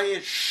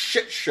giant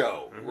shit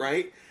show,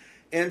 right?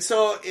 And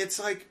so it's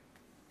like...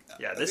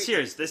 Yeah, this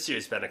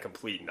year's been a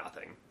complete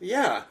nothing.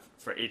 Yeah.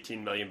 For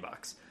 $18 million.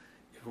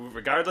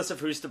 Regardless of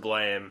who's to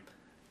blame,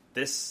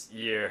 this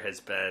year has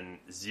been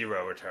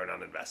zero return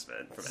on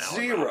investment from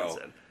Allen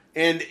Robinson.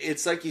 And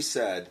it's like you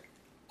said,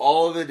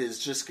 all of it is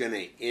just going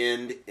to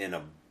end in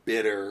a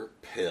bitter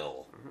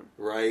pill,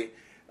 right?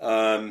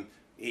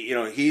 You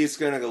know, he's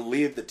going to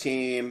leave the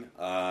team.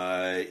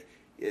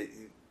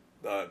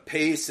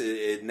 Pace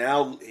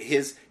now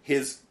his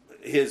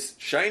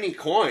shiny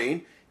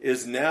coin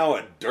is now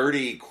a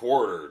dirty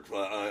quarter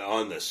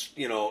on this.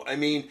 You know, I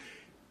mean,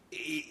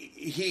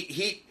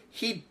 he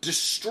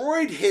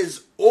destroyed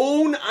his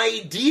own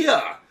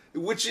idea.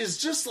 Which is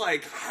just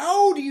like,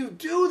 how do you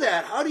do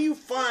that? How do you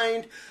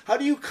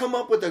come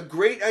up with a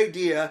great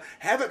idea,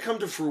 have it come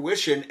to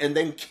fruition, and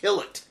then kill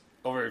it?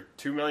 Over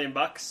 $2 million?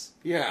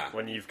 Yeah.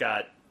 When you've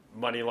got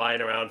money lying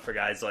around for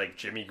guys like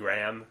Jimmy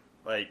Graham.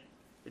 Like,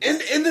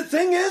 and the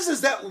thing is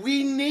that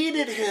we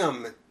needed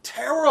him.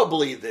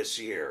 terribly this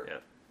year. Yeah.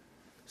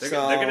 They're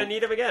going to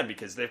need him again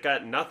because they've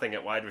got nothing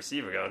at wide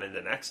receiver going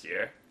into next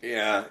year.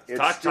 Yeah.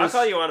 Talk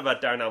all you want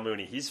about Darnell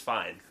Mooney. He's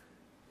fine.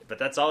 But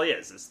that's all he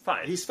is. It's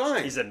fine. He's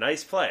fine. He's a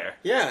nice player.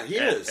 Yeah, he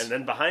is. And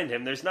then behind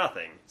him, there's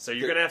nothing. So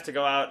you're going to have to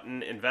go out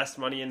and invest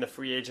money in the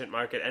free agent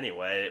market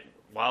anyway,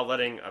 while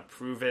letting a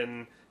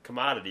proven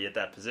commodity at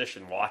that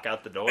position walk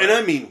out the door. And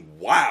I mean,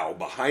 wow,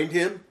 behind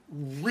him,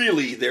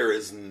 really, there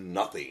is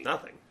nothing.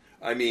 Nothing.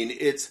 I mean,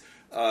 it's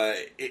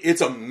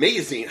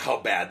amazing how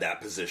bad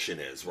that position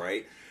is,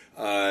 right?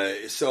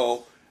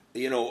 So,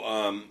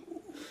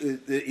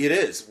 it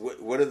is.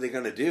 What are they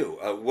going to do?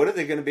 What are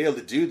they going to be able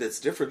to do that's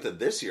different than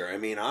this year? I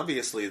mean,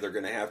 obviously, they're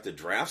going to have to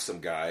draft some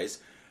guys.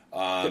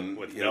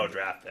 With no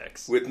draft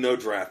picks. With no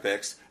draft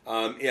picks.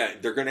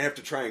 They're going to have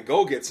to try and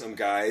go get some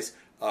guys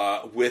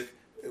with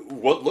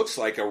what looks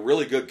like a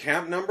really good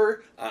cap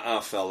number.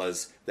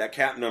 Fellas, that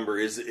cap number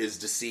is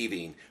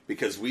deceiving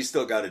because we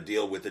still got to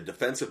deal with the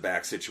defensive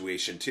back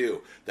situation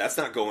too. That's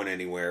not going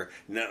anywhere.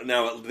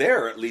 Now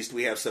there, at least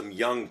we have some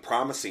young,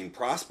 promising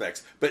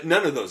prospects, but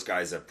none of those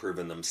guys have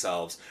proven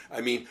themselves.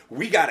 I mean,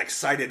 we got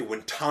excited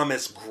when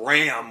Thomas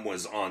Graham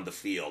was on the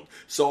field.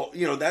 So,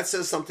 that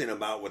says something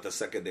about what the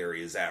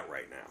secondary is at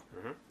right now.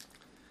 Mm-hmm.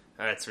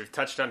 All right, so we've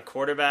touched on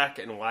quarterback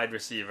and wide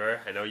receiver.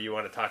 I know you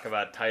want to talk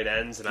about tight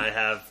ends, and I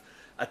have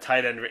a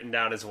tight end written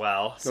down as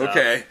well. So.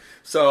 Okay.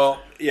 So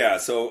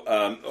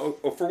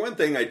for one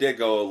thing, I did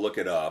go look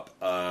it up.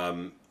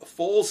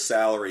 Full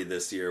salary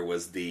this year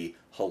was the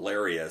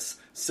hilarious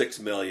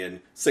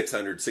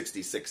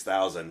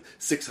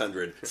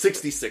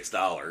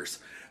 $6,666,666.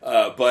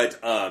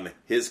 But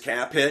his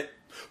cap hit,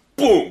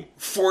 boom,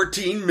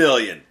 $14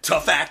 million.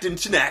 Tough actin'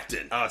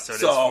 Chinactin. Oh, so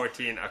it is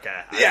 14.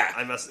 Okay. Yeah.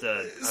 I must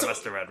have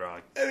read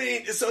wrong. I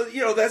mean, so,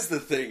 that's the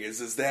thing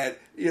is that,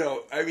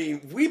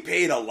 we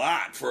paid a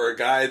lot for a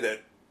guy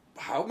that,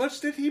 how much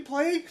did he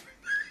play?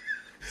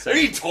 So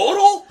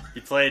total? He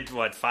played,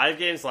 5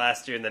 games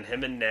last year, and then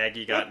him and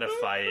Nagy got in a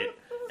fight,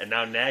 and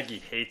now Nagy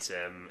hates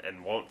him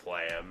and won't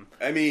play him.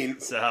 I mean,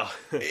 so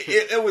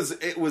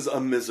it was a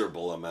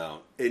miserable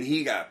amount, and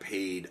he got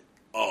paid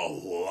a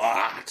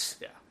lot.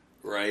 Yeah.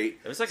 Right?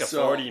 It was like a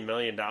 $40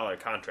 million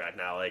contract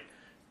now. Like,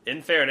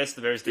 in fairness,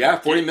 the Bears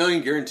didn't... $40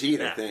 million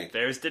guaranteed, I think.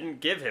 Bears didn't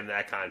give him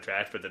that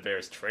contract, but the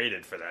Bears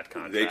traded for that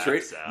contract. They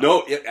traded? So.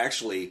 No,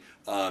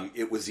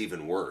 it was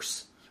even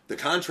worse. The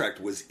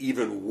contract was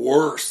even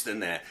worse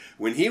than that.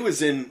 When he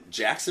was in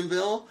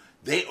Jacksonville,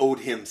 they owed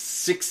him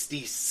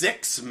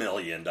 $66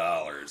 million.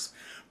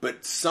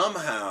 But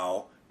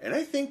somehow, and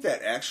I think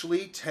that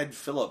actually Ted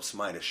Phillips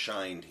might have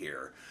shined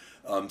here,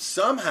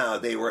 somehow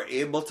they were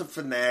able to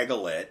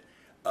finagle it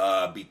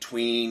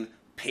between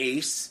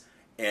Pace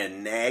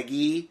and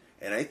Nagy,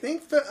 and I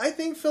think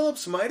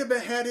Phillips might have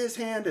had his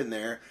hand in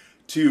there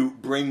to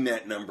bring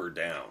that number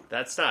down.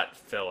 That's not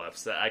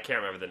Phillips. I can't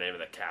remember the name of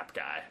the cap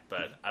guy,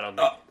 but I don't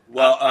think...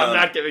 I'm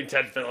not giving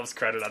Ted Phillips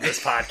credit on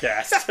this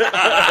podcast.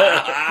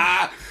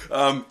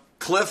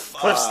 Cliff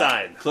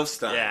Stein. Cliff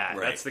Stein. Yeah,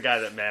 right. That's the guy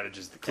that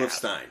manages the cap. Cliff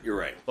Stein. You're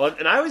right. Well,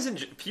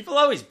 and people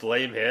always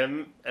blame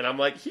him, and I'm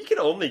like, he can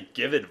only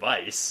give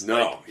advice.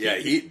 No,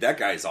 that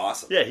guy's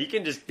awesome. Yeah, he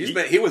can just.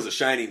 He was a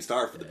shining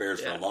star for the Bears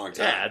for a long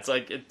time. Yeah, it's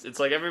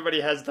like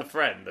everybody has the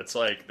friend that's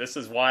like, this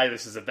is why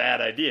this is a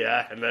bad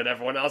idea, and then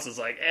everyone else is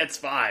like, it's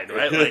fine,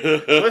 right? Like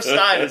Cliff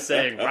Stein is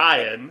saying,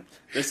 Ryan,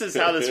 this is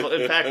how this will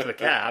impact the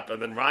cap,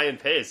 and then Ryan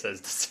Pace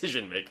has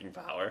decision making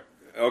power.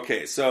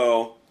 Okay,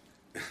 so.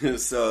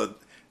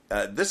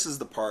 This is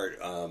the part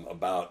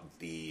about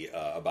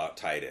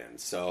tight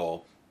ends.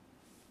 So,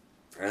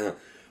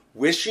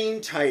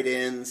 wishing tight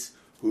ends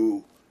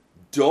who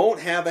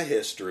don't have a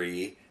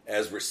history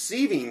as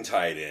receiving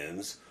tight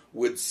ends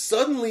would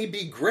suddenly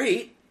be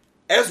great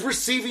as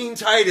receiving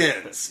tight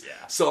ends.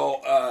 Yeah.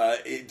 So,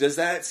 does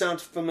that sound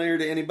familiar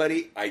to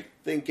anybody? I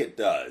think it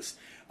does.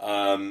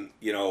 One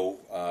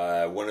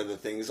of the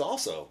things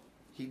also,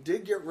 he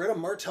did get rid of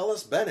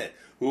Martellus Bennett,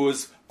 who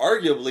was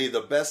arguably the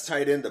best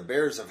tight end the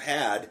Bears have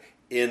had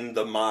in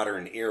the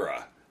modern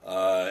era.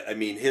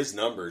 His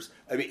numbers.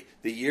 The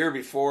year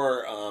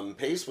before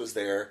Pace was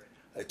there,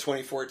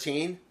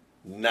 2014,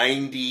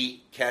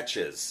 90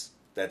 catches.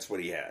 That's what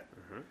he had.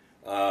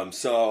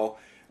 Mm-hmm.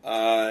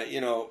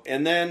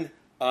 And then,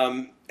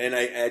 and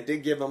I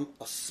did give him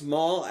a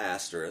small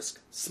asterisk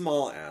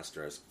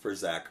for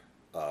Zach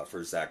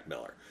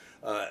Miller.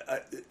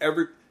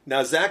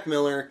 Now Zach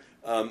Miller,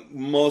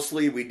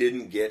 mostly we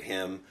didn't get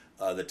him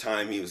the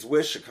time he was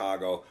with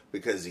Chicago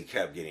because he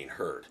kept getting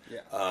hurt.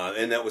 Yeah.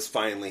 And that was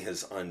finally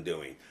his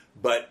undoing.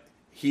 But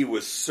he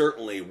was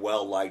certainly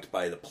well-liked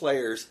by the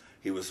players.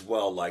 He was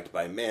well-liked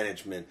by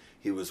management.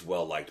 He was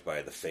well-liked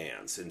by the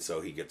fans. And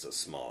so he gets a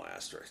small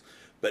asterisk.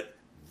 But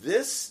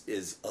this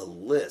is a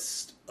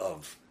list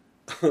of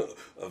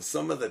of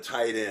some of the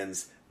tight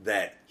ends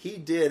that he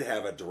did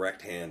have a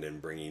direct hand in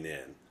bringing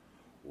in.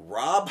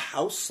 Rob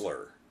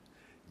Hausler,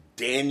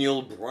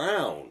 Daniel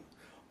Brown,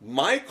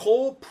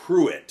 Michael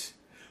Pruitt,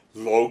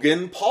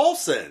 Logan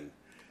Paulson.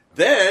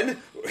 Then,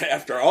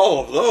 after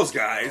all of those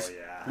guys,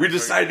 We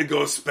decided to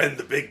go spend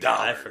the big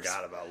dollars. I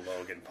forgot about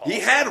Logan Paulson. He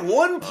had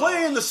one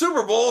play in the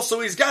Super Bowl, so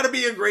he's got to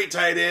be a great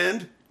tight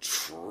end.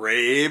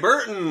 Trey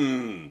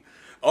Burton.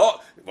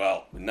 Oh,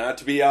 well, not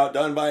to be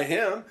outdone by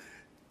him,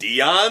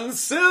 Deion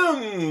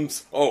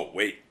Sims. Oh,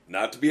 wait,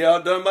 not to be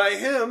outdone by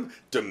him,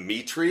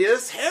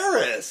 Demetrius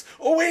Harris.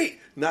 Oh, wait,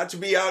 not to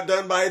be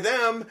outdone by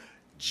them,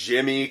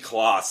 Jimmy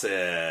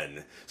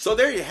Clausen. So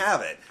there you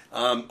have it.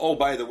 Oh,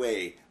 by the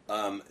way,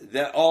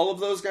 that all of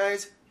those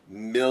guys,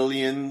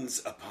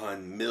 millions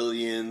upon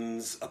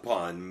millions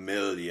upon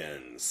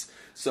millions.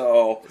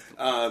 So,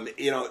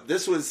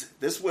 this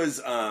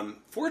was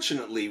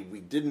fortunately, we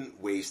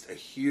didn't waste a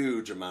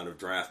huge amount of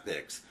draft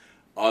picks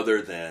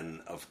other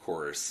than, of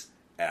course,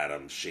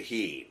 Adam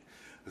Shaheen.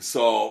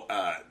 So,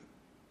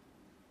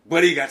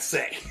 what do you got to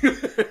say?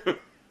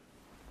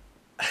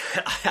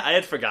 I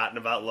had forgotten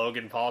about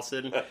Logan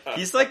Paulson.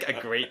 He's like a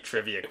great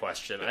trivia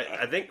question.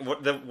 I think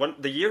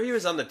the year he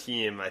was on the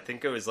team, I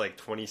think it was like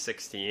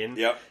 2016.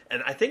 Yep.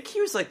 And I think he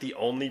was like the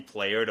only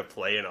player to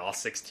play in all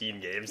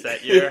 16 games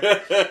that year.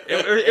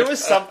 it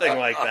was something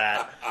like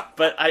that.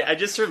 But I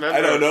just remember...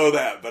 I don't know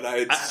that, but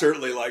I'd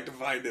certainly like to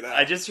find it out.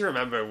 I just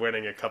remember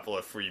winning a couple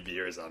of free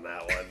beers on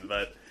that one.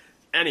 But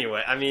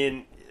anyway, I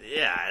mean,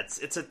 yeah,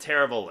 it's a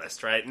terrible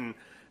list, right? And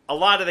a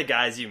lot of the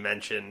guys you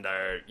mentioned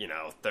are,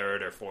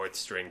 third or fourth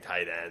string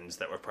tight ends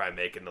that were probably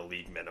making the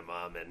league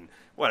minimum, and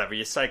whatever.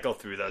 You cycle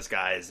through those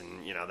guys,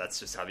 and that's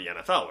just how the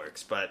NFL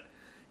works. But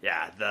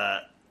yeah,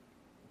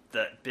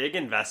 the big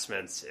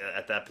investments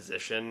at that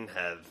position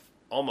have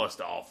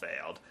almost all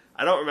failed.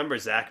 I don't remember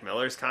Zach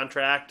Miller's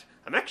contract.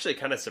 I'm actually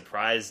kind of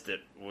surprised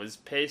it was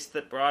Pace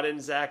that brought in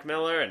Zach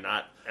Miller and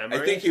not Emery.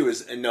 I think he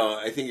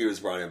was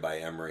brought in by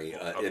Emery.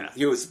 Okay.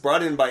 He was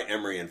brought in by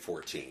Emery in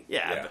 2014.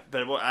 Yeah.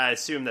 But I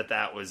assume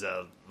that was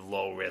a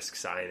low-risk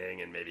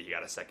signing, and maybe he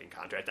got a second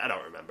contract. I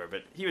don't remember,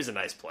 but he was a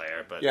nice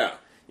player. But, yeah.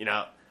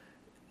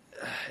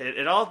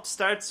 It all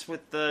starts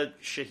with the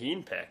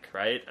Shaheen pick,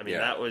 right? I mean, Yeah.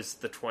 That was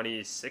the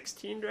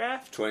 2016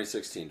 draft?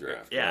 2016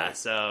 draft. Yeah, right.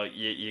 so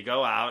you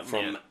go out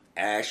From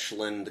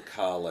Ashland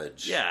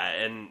College. Yeah,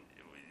 and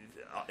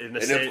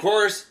of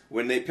course,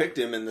 when they picked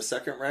him in the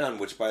second round,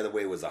 which, by the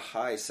way, was a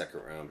high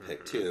second round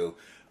pick, too,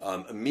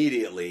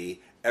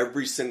 immediately,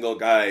 every single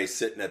guy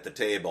sitting at the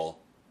table,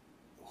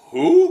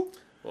 who?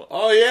 Well,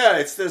 oh, yeah,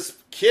 it's this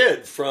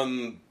kid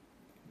from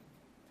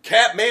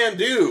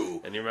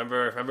Kathmandu. And you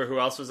remember who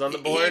else was on the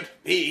board?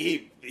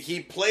 He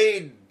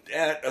played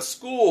at a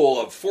school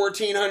of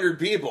 1,400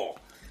 people.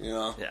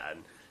 Yeah,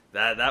 and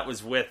that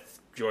was with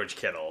George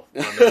Kittle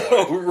on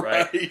the board,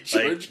 right?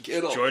 George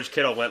Kittle. George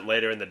Kittle went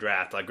later in the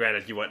draft. Like,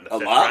 granted, he went in the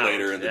fifth lot round.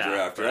 later in the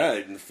draft,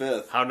 right? In the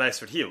fifth. How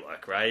nice would he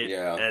look, right?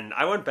 Yeah. And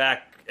I went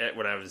back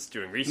when I was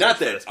doing research. Not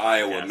for that this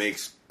Iowa podcast.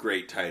 makes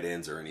great tight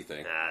ends or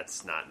anything. Nah,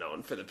 it's not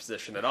known for the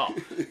position at all.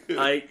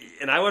 I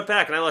went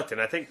back and I looked,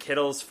 and I think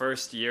Kittle's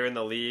first year in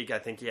the league, I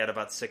think he had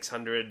about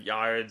 600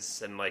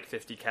 yards and like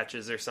 50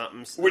 catches or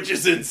something. Which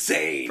is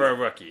insane. For a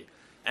rookie.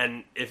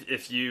 And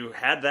if you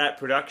had that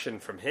production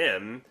from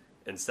him,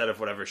 instead of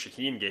whatever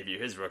Shaheen gave you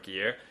his rookie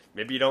year,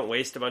 maybe you don't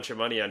waste a bunch of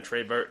money on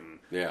Trey Burton.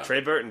 Yeah. Trey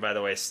Burton, by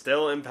the way,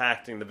 still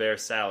impacting the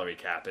Bears' salary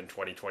cap in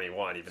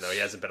 2021, even though he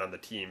hasn't been on the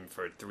team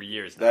for 3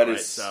 years now. That right?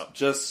 is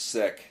just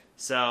sick.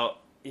 So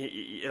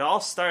it all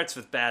starts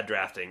with bad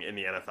drafting in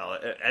the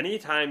NFL.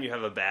 Anytime you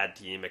have a bad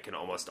team, it can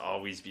almost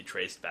always be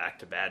traced back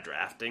to bad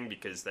drafting,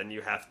 because then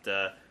you have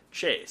to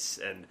chase.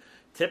 And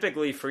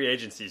typically free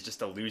agency is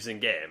just a losing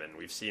game, and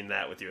we've seen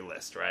that with your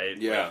list, right?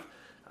 Yeah.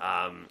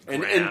 Graham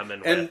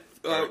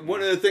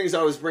One of the things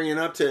I was bringing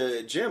up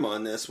to Jim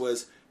on this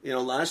was,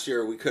 last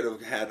year we could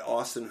have had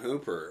Austin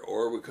Hooper,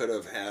 or we could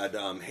have had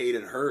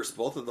Hayden Hurst.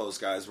 Both of those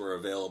guys were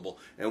available,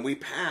 and we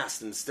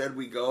passed. Instead,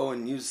 we go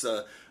and use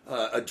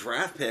a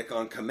draft pick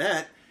on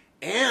Kmet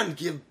and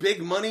give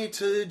big money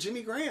to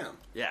Jimmy Graham.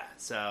 Yeah,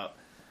 so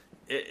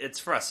it's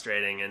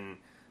frustrating, and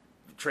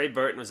Trey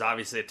Burton was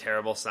obviously a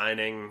terrible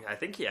signing. I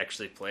think he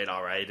actually played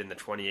all right in the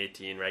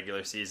 2018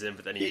 regular season,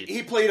 but then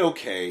he played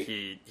okay.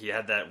 He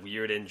had that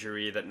weird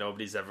injury that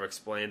nobody's ever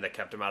explained that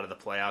kept him out of the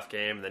playoff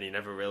game, and then he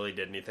never really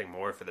did anything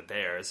more for the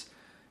Bears.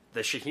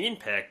 The Shaheen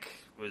pick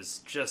was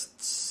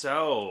just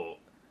so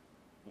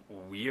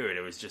weird.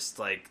 It was just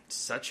like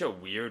such a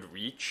weird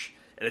reach,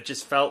 and it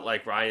just felt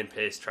like Ryan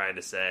Pace trying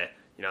to say,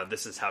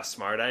 this is how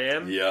smart I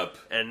am. Yep.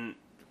 And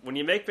when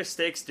you make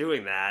mistakes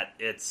doing that,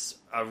 it's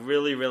a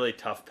really, really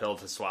tough pill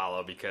to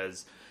swallow,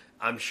 because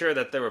I'm sure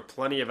that there were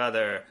plenty of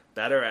other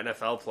better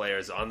NFL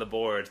players on the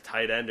board,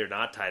 tight end or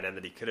not tight end,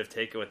 that he could have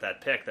taken with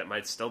that pick that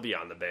might still be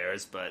on the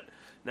Bears. But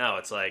no,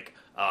 it's like,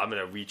 I'm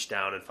going to reach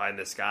down and find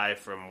this guy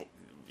from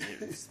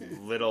this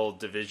little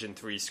Division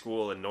III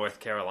school in North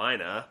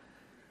Carolina,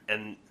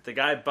 and the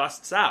guy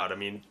busts out. I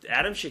mean,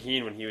 Adam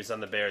Shaheen, when he was on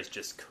the Bears,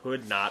 just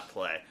could not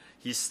play.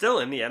 He's still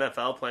in the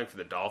NFL playing for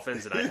the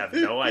Dolphins, and I have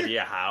no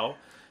idea how.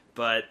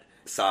 But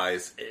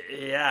size.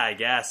 Yeah, I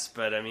guess.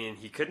 But, I mean,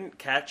 he couldn't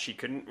catch. He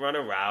couldn't run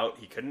a route.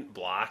 He couldn't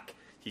block.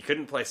 He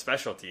couldn't play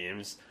special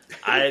teams.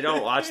 I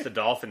don't watch the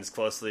Dolphins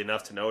closely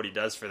enough to know what he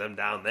does for them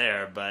down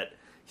there. But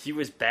he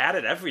was bad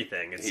at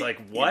everything. It's like,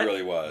 what? He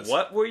really was.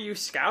 What were you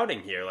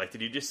scouting here? Like,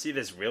 did you just see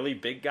this really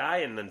big guy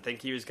and then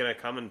think he was going to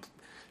come and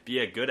be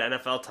a good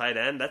NFL tight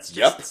end? That's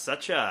just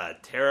such a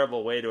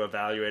terrible way to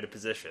evaluate a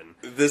position.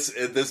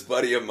 This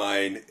buddy of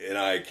mine and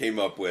I came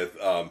up with,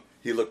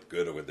 he looked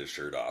good with his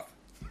shirt off.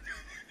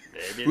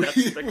 Maybe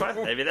that's the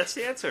question. Maybe that's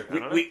the answer. I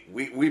don't know.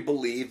 We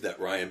believe that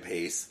Ryan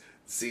Pace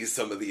sees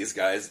some of these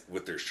guys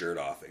with their shirt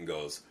off and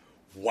goes,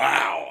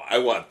 "Wow, I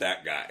want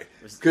that guy,"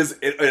 because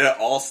it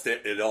all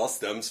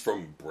stems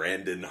from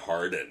Brandon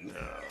Harden,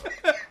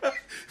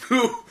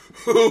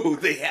 who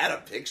they had a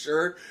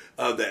picture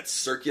that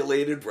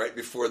circulated right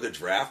before the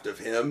draft of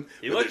him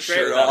with his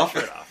shirt off.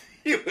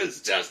 He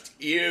was just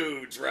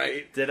huge,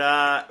 right?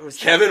 Was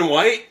Kevin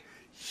White?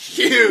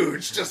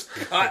 Huge, just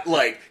cut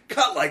like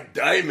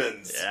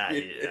diamonds.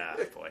 Yeah,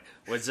 boy.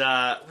 Was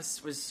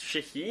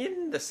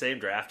Shaheen the same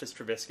draft as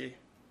Trubisky?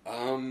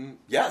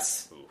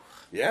 Yes. Ooh,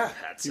 yeah,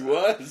 he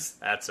was.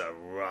 That's a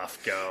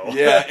rough go.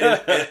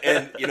 Yeah,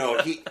 and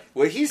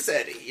he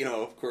said,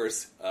 of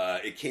course,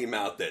 it came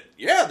out that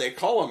they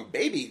call him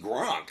Baby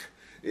Gronk,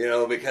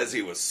 because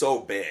he was so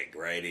big,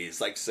 right?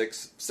 He's like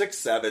 6'7",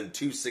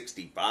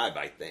 265,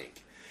 I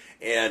think.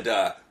 And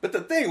but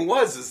the thing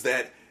is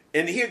that.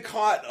 And he had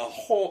caught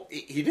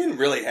he didn't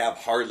really have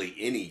hardly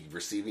any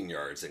receiving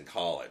yards in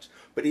college,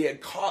 but he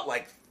had caught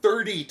like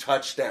 30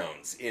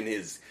 touchdowns in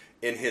his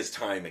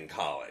time in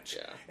college.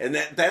 Yeah. And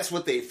that's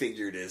what they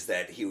figured, is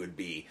that he would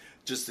be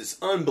just this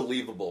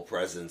unbelievable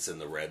presence in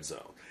the red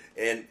zone.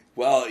 And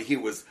well,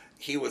 it was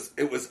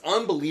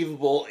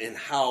unbelievable in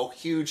how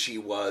huge he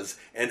was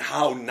and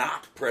how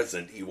not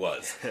present he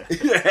was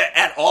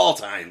at all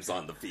times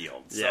on the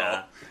field. So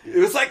yeah.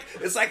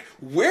 it's like,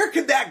 where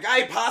could that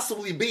guy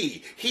possibly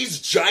be? He's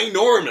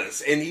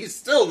ginormous and he's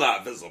still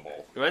not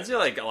visible. It reminds me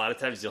of, like, a lot of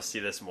times you'll see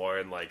this more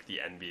in, like, the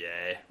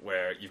NBA,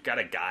 where you've got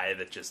a guy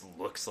that just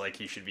looks like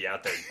he should be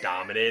out there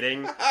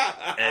dominating,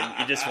 and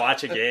you just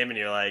watch a game and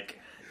you're like,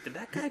 did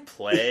that guy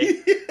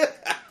play?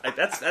 Like,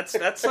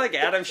 that's like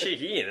Adam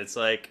Shaheen. It's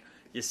like,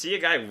 you see a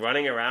guy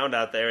running around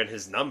out there in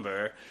his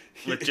number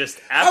with just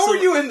absolute...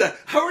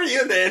 How are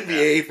you in the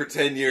NBA for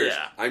 10 years?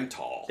 Yeah. I'm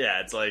tall.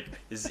 Yeah, it's like,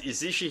 you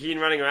see Shaheen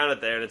running around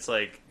out there, and it's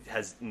like,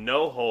 has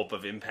no hope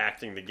of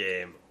impacting the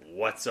game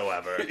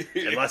whatsoever,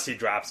 unless he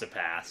drops a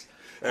pass.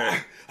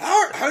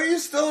 How are you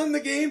still in the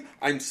game?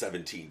 I'm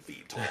 17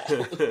 feet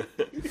tall.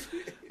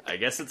 I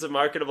guess it's a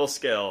marketable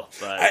skill,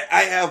 but...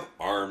 I have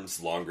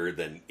arms longer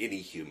than any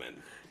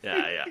human.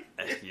 Yeah.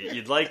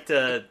 You'd like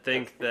to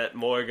think that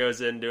more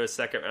goes into a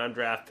second-round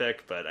draft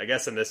pick, but I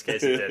guess in this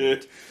case it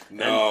didn't.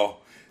 No,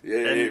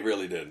 it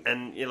really didn't.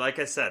 And like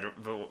I said,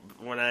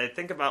 when I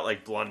think about,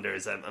 like,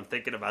 blunders, I'm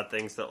thinking about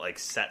things that, like,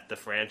 set the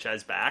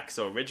franchise back.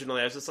 So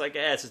originally I was just like,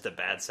 it's just a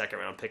bad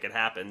second-round pick, it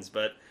happens.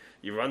 But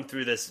you run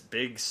through this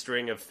big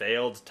string of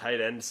failed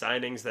tight end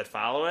signings that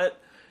follow it,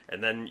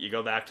 and then you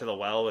go back to the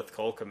well with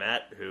Cole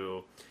Kmet,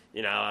 who...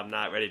 I'm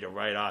not ready to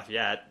write off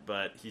yet,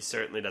 but he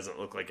certainly doesn't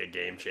look like a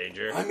game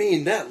changer. I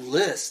mean, that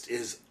list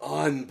is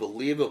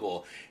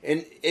unbelievable,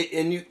 and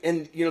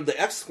the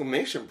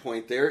exclamation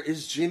point there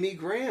is Jimmy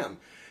Graham,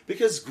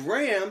 because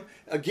Graham,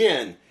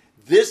 again,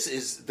 this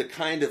is the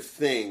kind of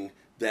thing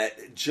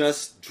that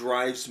just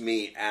drives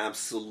me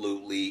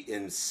absolutely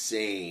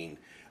insane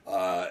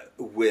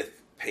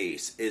with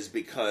Pace, is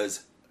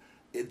because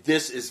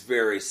this is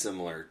very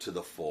similar to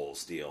the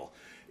Foles deal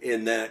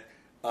in that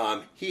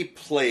he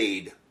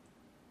played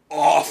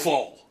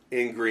awful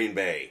in Green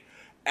Bay.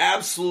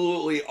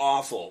 Absolutely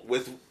awful,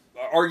 with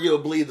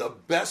arguably the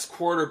best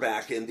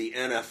quarterback in the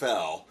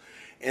NFL.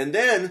 And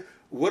then,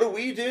 what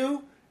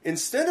do?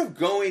 Instead of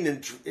going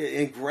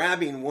and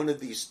grabbing one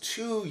of these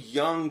two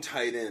young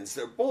tight ends,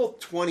 they're both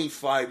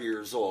 25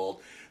 years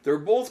old, they're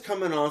both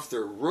coming off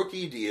their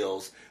rookie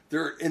deals,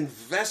 they're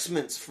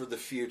investments for the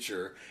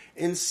future.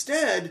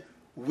 Instead,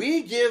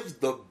 we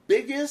give the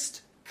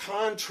biggest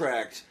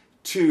contract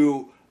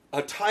to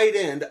a tight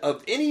end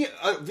of any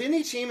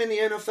team in the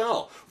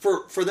NFL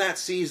for that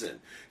season.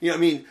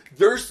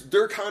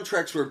 Their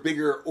contracts were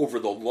bigger over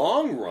the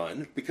long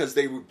run because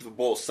they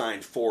both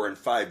signed 4 and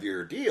 5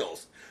 year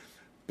deals.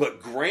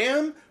 But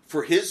Graham,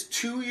 for his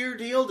 2-year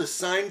deal to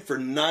sign for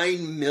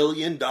 $9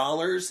 million,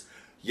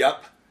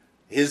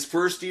 his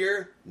first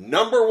year,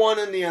 number 1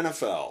 in the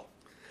NFL.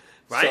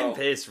 Ryan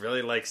Pace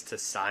really likes to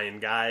sign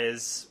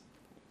guys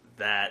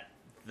that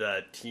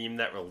the team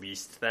that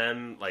released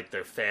them, like,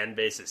 their fan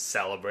base is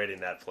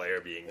celebrating that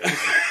player being there.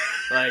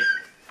 Like,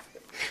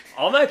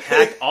 all my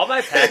Packer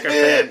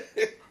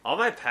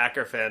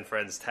fan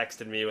friends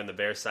texted me when the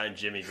Bears signed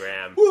Jimmy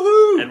Graham.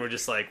 Woohoo! And we're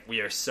just like,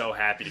 we are so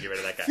happy to get rid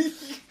of that guy.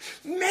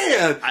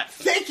 Man,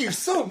 thank you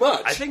so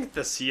much. I think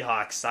the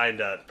Seahawks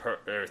signed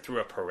through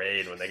a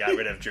parade when they got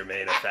rid of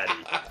Jermaine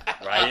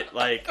Ifedi, right?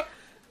 Like,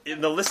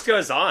 the list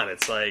goes on.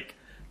 It's like,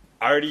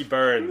 Artie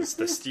Burns,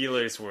 the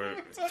Steelers were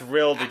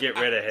thrilled to get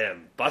rid of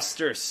him.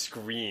 Buster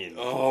Skrine.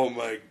 Oh,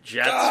 my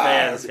Jets God.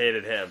 fans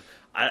hated him.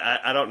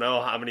 I don't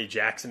know how many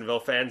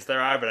Jacksonville fans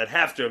there are, but I'd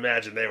have to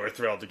imagine they were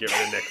thrilled to get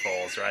rid of Nick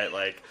Foles, right?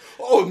 Like,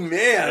 oh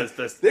man,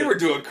 they were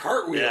doing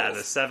cartwheels. Yeah,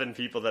 the 7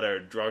 people that are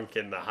drunk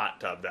in the hot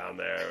tub down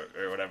there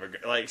or whatever.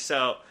 Like,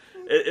 so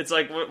it's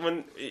like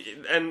when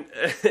and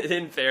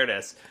in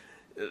fairness,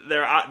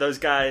 there are those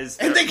guys,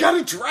 and they got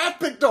a draft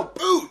pick to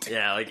boot.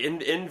 Yeah, like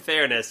in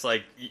fairness,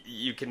 like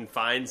you can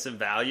find some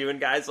value in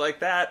guys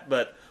like that,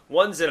 but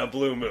once in a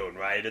blue moon,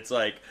 right? It's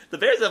like the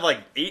Bears have like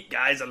 8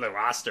 guys on the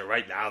roster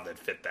right now that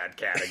fit that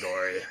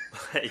category.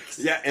 Like,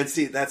 yeah, and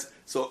see that's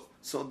so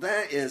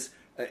that is,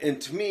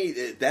 and to me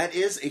that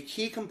is a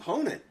key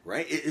component,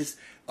 right? It is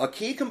a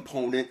key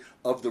component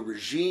of the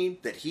regime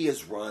that he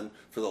has run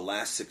for the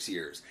last 6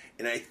 years.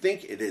 And I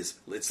think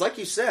it's like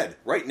you said,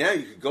 right now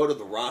you could go to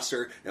the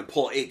roster and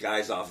pull 8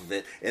 guys off of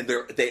it, and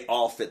they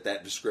all fit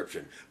that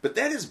description. But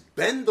that has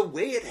been the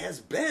way it has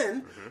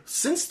been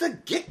since the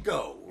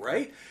get-go,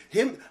 right?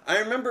 I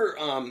remember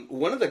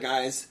one of the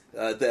guys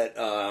that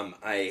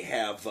I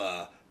have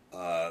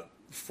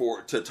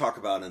to talk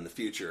about in the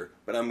future,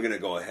 but I'm going to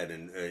go ahead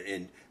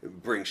and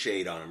bring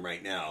shade on him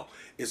right now,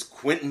 is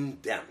Quentin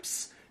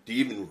Demps. Do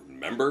you even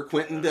remember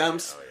Quentin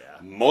Demps? Oh,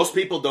 yeah. Most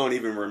people don't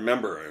even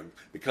remember him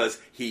because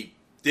he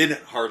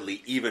didn't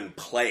hardly even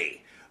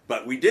play.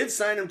 But we did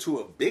sign him to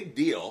a big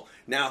deal.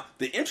 Now,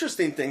 the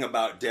interesting thing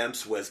about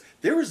Demps was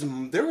there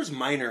was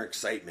minor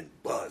excitement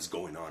buzz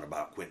going on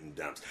about Quentin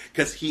Demps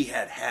because he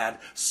had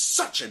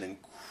such an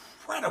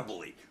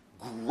incredibly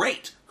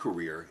great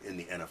career in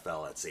the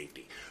NFL at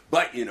safety.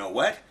 But you know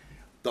what?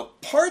 The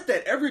part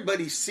that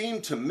everybody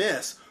seemed to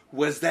miss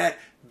was that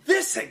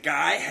this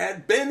guy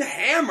had been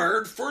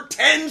hammered for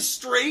 10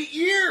 straight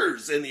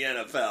years in the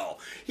NFL.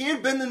 He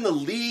had been in the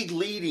league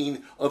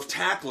leading of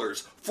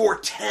tacklers for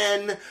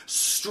 10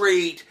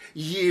 straight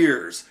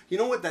years. You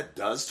know what that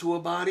does to a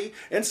body?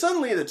 And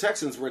suddenly the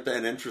Texans weren't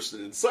that interested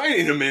in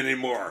signing him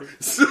anymore.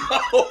 So,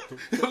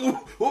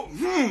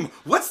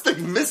 what's the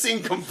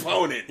missing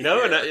component?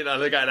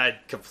 The guy, and I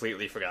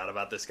completely forgot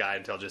about this guy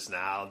until just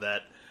now,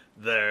 that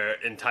their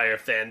entire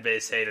fan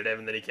base hated him,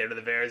 and then he came to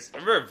the Bears.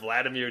 Remember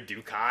Vladimir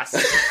Dukas?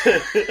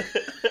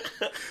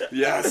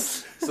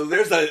 Yes. So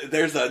there's I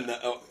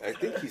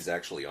think he's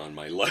actually on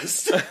my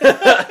list.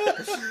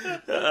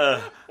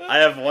 I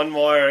have one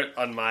more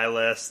on my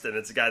list, and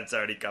it's a guy that's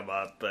already come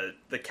up, but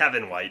the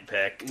Kevin White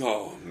pick.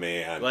 Oh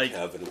man, like,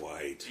 Kevin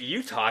White.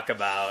 You talk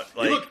about,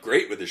 like, he looked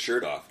great with his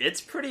shirt off. It's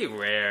pretty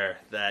rare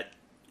that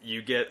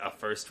you get a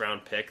first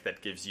round pick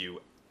that gives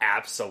you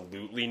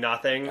absolutely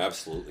nothing.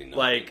 Absolutely nothing.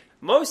 Like,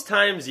 most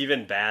times,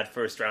 even bad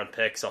first round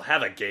picks will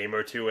have a game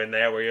or two in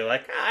there where you're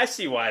like, I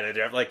see why they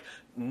draft. Like,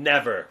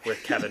 never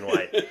with Kevin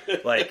White.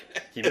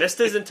 Like, he missed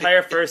his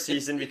entire first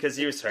season because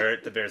he was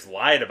hurt. The Bears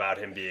lied about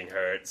him being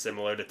hurt,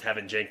 similar to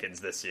Tevin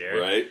Jenkins this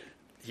year. Right.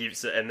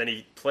 And then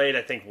he played,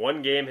 I think,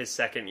 one game his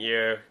second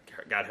year,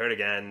 got hurt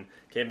again,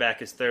 came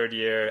back his third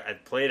year. I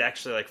played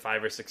actually like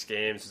 5 or 6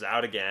 games, was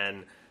out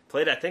again.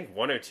 Played, I think,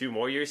 1 or 2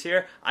 more years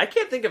here. I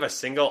can't think of a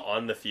single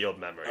on the field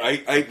memory.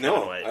 I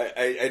know.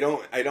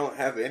 I don't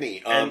have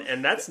any.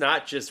 And that's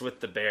not just with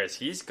the Bears.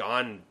 He's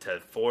gone to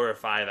 4 or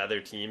 5 other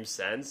teams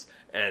since,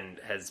 and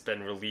has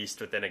been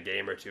released within a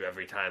game or two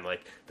every time.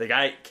 Like, the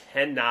guy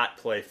cannot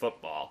play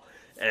football.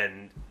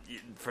 And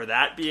for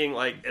that being,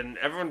 like, and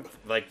everyone,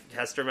 like,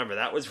 has to remember,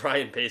 that was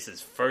Ryan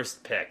Pace's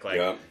first pick. Like,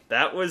 yeah.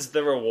 That was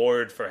the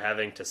reward for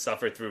having to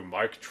suffer through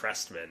Mark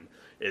Trestman,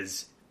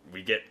 is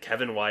we get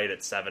Kevin White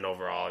at 7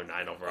 overall or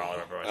 9 overall.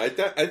 Or I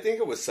think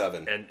it was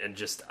 7. And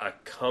just a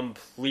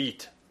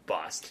complete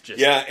bust.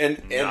 Just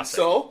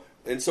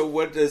and so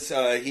what does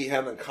he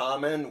have in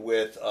common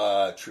with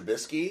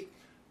Trubisky?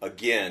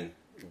 Again,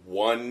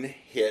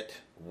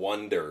 one-hit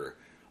wonder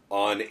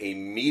on a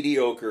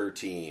mediocre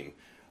team.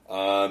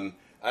 White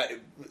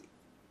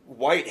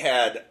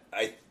had,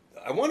 I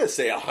want to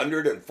say,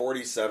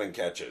 147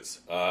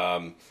 catches.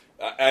 I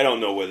don't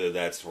know whether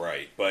that's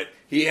right, but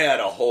he had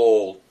a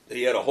whole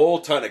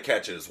ton of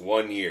catches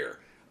one year.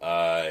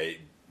 And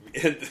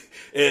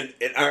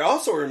I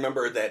also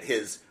remember that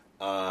his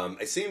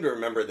I seem to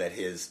remember that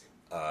his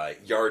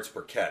yards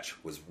per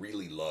catch was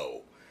really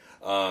low,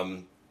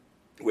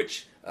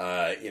 which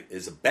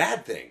is a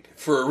bad thing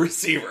for a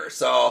receiver.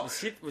 So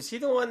was he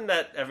the one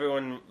that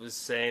everyone was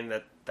saying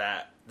that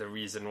the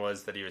reason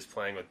was that he was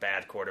playing with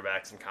bad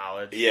quarterbacks in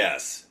college?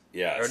 Yes.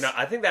 Or no,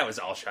 I think that was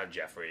Alshon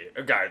Jeffrey.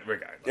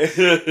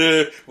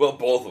 Regardless. Well,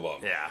 both of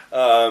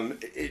them.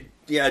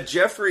 Yeah.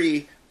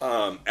 Jeffrey.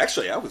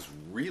 Actually, I was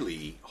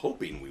really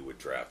hoping we would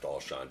draft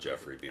Alshon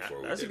Jeffrey before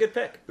we did. That's a good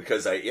pick.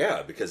 Because I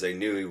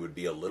knew he would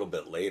be a little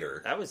bit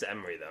later. That was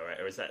Emery, though, right?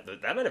 Or was that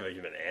might have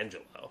even been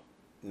Angelo?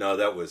 No,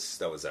 that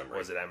was Emery.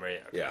 Was it Emery?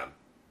 Okay. Yeah.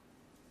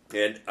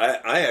 And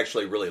I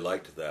actually really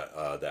liked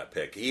that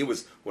pick. He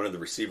was one of the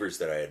receivers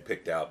that I had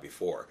picked out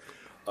before.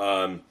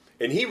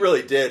 And he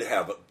really did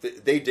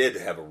they did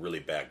have a really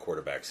bad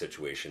quarterback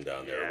situation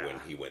down there when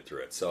he went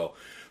through it. So,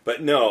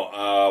 but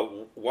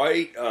no,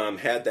 White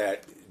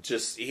had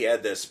he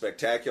had this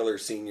spectacular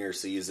senior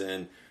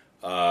season,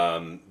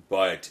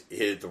 but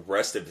the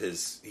rest of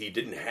he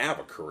didn't have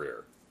a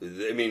career.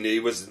 I mean, he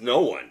was no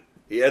one.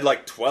 He had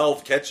like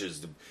 12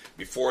 catches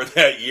before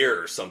that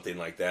year or something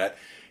like that.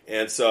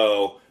 And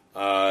so,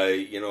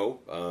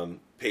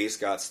 Pace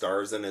got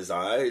stars in his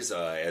eyes,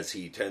 as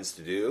he tends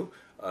to do.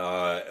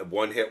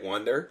 One-hit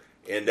wonder.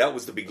 And that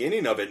was the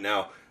beginning of it.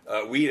 Now,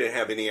 we didn't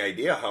have any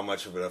idea how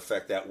much of an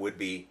effect that would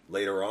be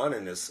later on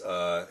in his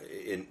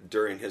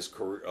during his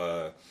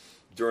career,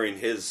 during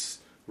his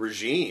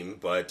regime.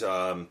 But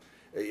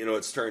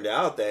it's turned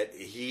out that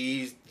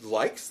he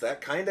likes that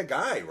kind of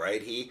guy,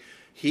 right? He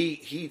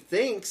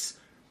thinks.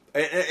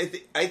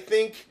 I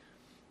think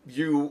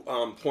you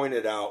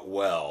pointed out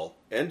well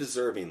and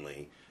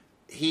deservingly.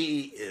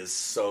 He is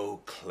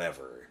so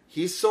clever.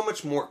 He's so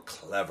much more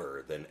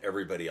clever than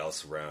everybody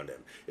else around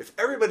him. If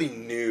everybody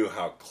knew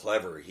how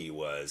clever he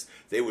was,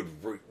 they would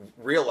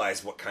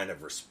realize what kind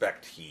of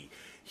respect he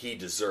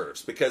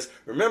deserves. Because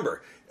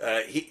remember,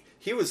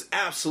 he was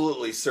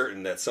absolutely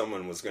certain that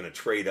someone was going to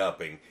trade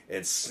up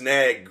and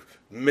snag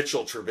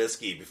Mitchell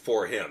Trubisky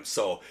before him.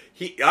 So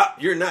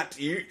you're not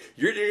going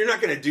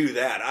to do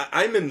that.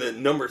 I'm in the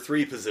number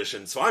 3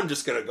 position, so I'm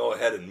just going to go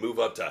ahead and move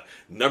up to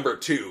number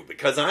 2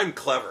 because I'm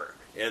clever.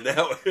 And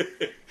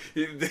that,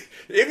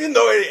 even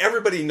though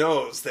everybody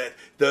knows that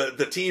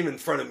the team in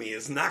front of me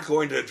is not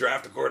going to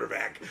draft a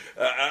quarterback,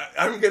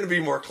 I'm going to be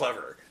more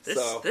clever.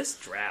 This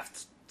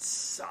draft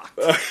sucked.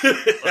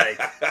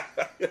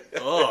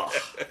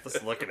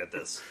 Just looking at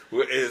this.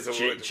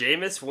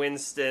 Jameis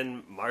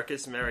Winston,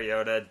 Marcus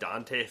Mariota,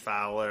 Dante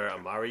Fowler,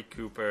 Amari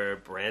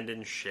Cooper,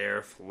 Brandon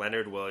Scherf,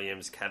 Leonard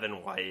Williams,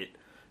 Kevin White,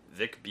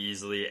 Vic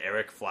Beasley,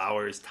 Eric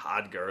Flowers,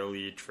 Todd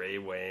Gurley, Trey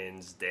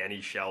Waynes,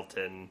 Danny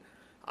Shelton,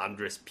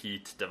 Andres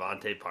Pete,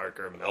 Devontae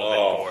Parker,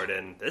 Melvin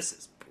Gordon. This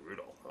is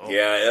brutal.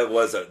 Yeah,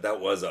 that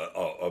was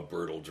a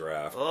brutal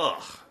draft.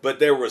 Ugh. But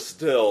there was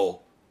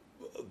still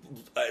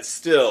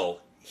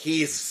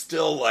he's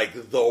still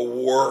like the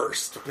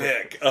worst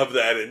pick of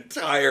that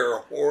entire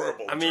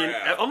horrible draft. I mean,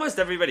 almost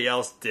everybody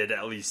else did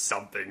at least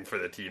something for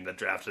the team that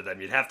drafted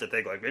them. You'd have to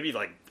think maybe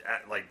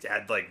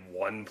had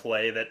one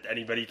play that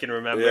anybody can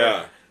remember.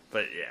 Yeah.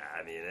 But yeah,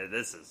 I mean,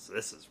 this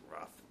is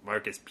rough.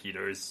 Marcus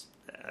Peters,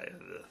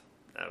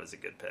 that was a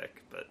good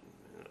pick, but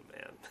oh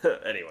man.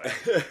 Anyway,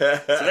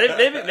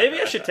 so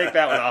maybe I should take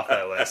that one off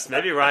my list.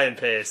 Maybe Ryan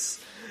Pace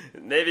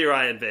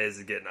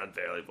is getting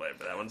unfairly blamed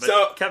for that one. But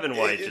so, Kevin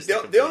White just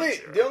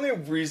the only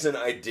reason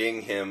I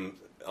ding him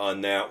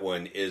on that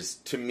one is,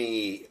 to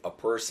me, a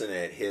person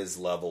at his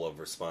level of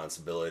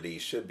responsibility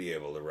should be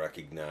able to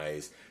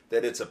recognize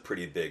that it's a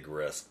pretty big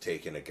risk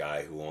taking a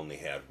guy who only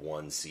had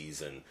one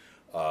season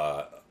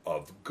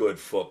of good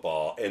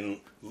football, and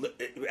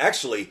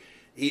actually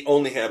he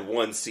only had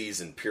one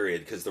season,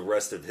 period, because the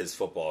rest of his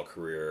football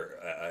career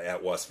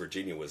at West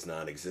Virginia was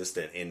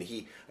non-existent. And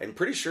I'm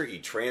pretty sure he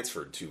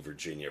transferred to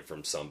Virginia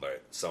from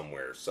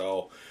somewhere.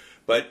 So,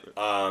 but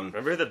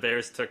remember who the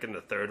Bears took in the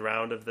 3rd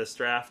round of this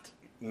draft?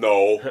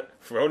 No.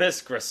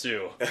 Hroniss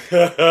Grasu.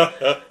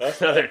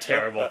 Another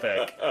terrible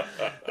pick.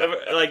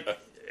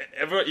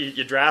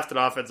 You draft an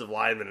offensive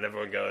lineman and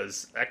everyone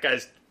goes, that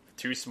guy's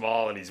too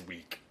small and he's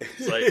weak.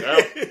 It's like,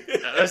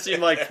 those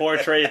seem like poor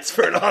traits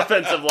for an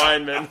offensive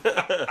lineman.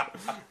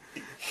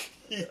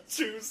 He's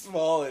too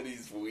small and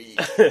he's weak.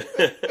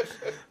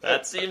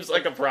 That seems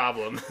like a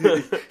problem.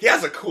 He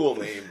has a cool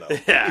name, though.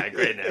 Yeah,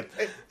 great name.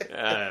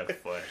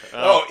 Boy.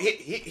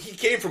 He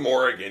came from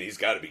Oregon. He's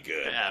got to be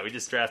good. Yeah, we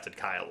just drafted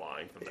Kyle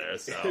Long from there,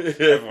 so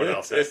everyone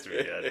else has to be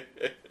good.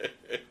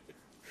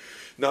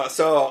 No,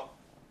 so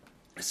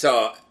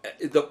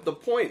the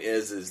point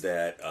is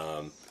that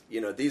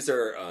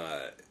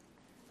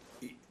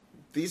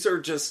these are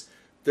just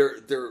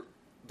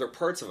they're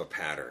parts of a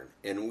pattern,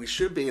 and we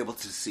should be able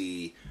to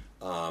see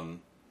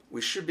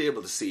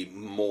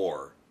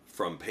more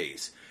from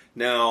Pace.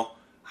 Now,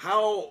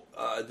 how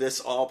this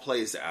all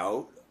plays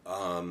out,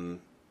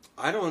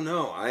 I don't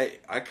know.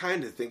 I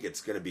kind of think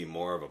it's going to be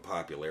more of a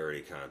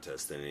popularity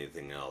contest than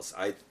anything else.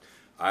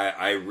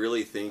 I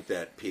really think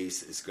that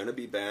Pace is going to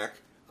be back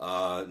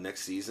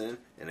next season,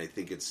 and I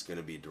think it's going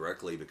to be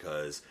directly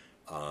because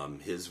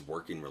his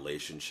working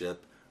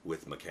relationship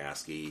with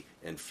McCaskey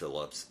and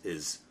Phillips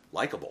is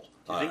likable.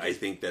 I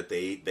think that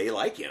they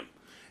like him,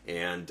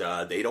 and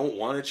they don't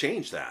want to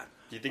change that.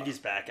 Do you think he's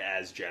back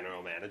as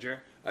general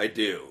manager? I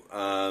do.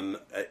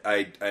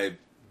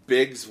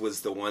 Biggs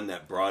was the one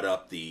that brought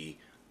up the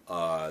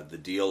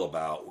deal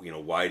about,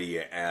 why do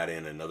you add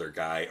in another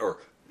guy? Or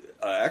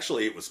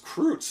actually, it was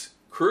Kreutz.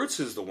 Kreutz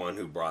is the one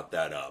who brought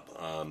that up.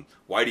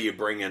 Why do you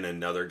bring in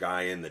another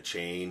guy in the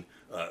chain?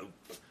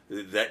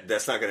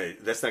 That's not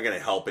gonna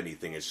help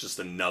anything. It's just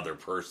another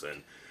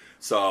person.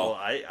 So, well,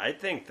 I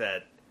think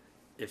that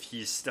if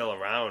he's still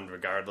around,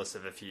 regardless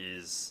of if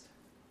he's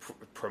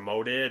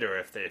promoted or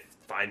if they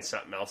find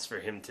something else for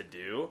him to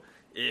do,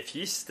 if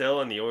he's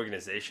still in the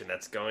organization,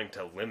 that's going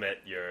to limit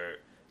your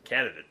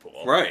candidate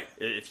pool. Right.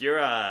 If you're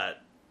a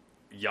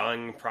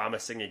young,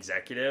 promising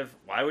executive,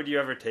 why would you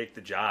ever take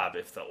the job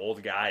if the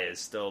old guy is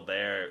still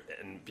there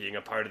and being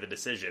a part of the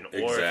decision,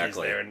 or if he's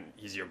there and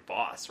he's your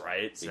boss,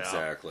 right? So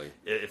exactly.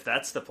 If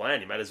that's the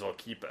plan, you might as well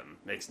keep him.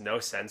 Makes no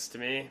sense to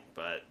me,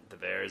 but the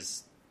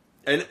Bears...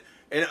 And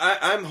And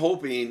I'm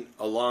hoping,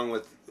 along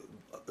with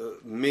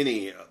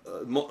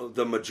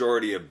the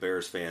majority of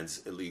Bears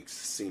fans, at least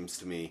seems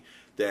to me,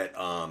 that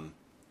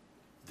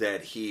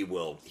that he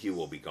will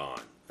be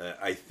gone.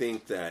 I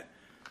think that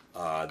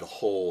the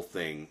whole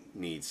thing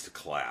needs to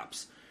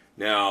collapse.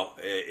 Now,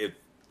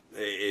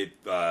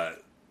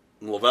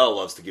 Lavelle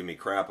loves to give me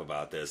crap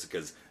about this,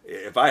 because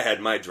if I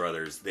had my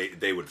druthers,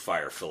 they would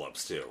fire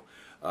Phillips too.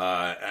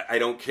 I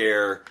don't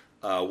care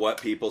what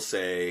people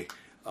say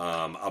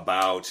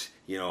about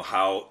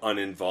how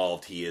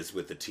uninvolved he is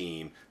with the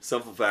team.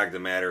 Simple fact of the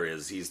matter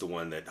is he's the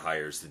one that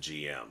hires the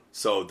GM.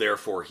 So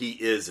therefore he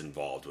is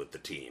involved with the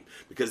team,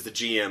 because the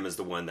GM is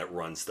the one that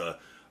runs the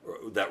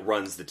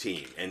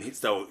team. And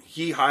so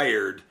he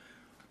hired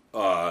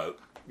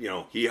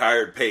he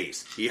hired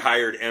Pace, he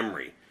hired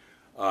Emery,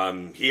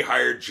 he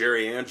hired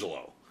Jerry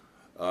Angelo.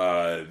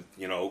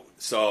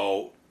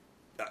 So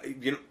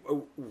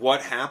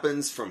what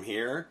happens from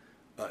here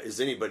is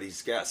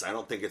anybody's guess. I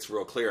don't think it's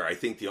real clear. I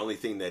think the only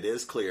thing that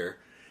is clear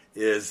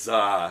is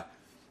that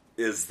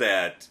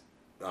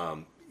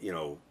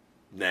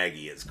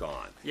Nagy is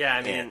gone. Yeah,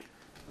 I mean,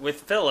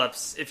 with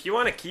Phillips, if you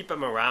want to keep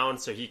him around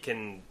so he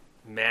can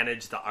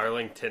manage the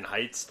Arlington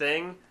Heights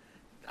thing,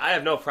 I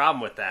have no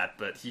problem with that,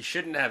 but he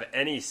shouldn't have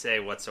any say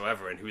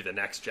whatsoever in who the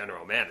next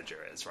general manager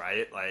is,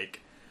 right? Like,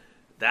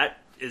 that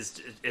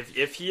is,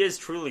 if he is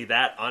truly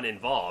that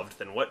uninvolved,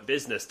 then what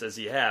business does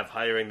he have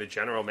hiring the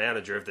general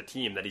manager of the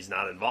team that he's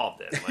not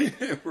involved in? Like,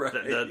 right.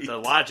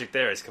 the logic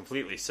there is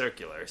completely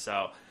circular.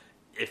 So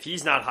if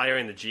he's not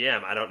hiring the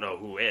GM, I don't know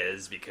who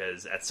is,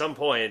 because at some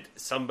point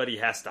somebody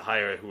has to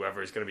hire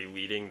whoever is going to be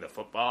leading the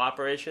football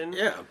operation.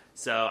 Yeah.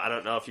 So I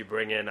don't know if you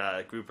bring in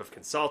a group of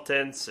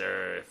consultants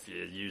or if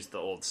you use the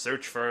old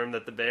search firm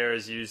that the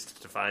Bears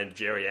used to find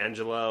Jerry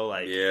Angelo.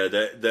 Yeah,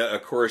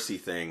 the Accorsi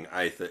thing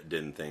I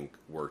didn't think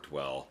worked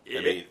well.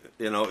 I mean,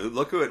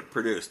 look who it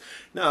produced.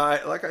 No,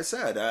 like I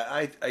said,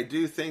 I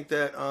do think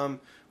that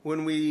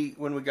when we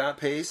got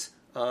Pace,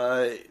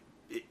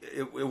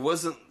 it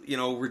wasn't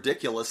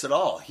ridiculous at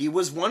all. He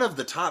was one of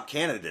the top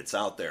candidates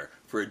out there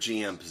for a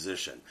GM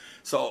position.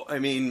 So I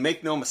mean,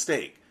 make no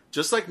mistake.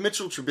 Just like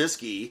Mitchell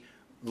Trubisky,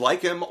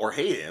 like him or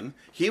hate him,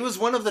 he was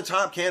one of the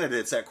top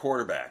candidates at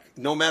quarterback.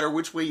 No matter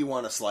which way you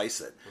want to slice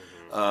it.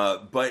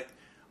 Mm-hmm.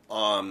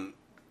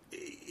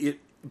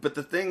 But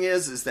the thing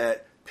is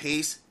that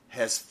Pace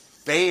has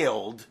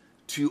failed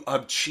to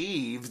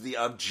achieve the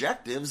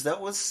objectives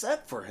that was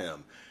set for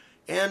him,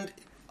 and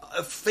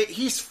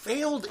he's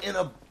failed in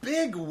a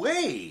big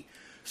way.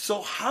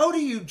 So how do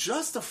you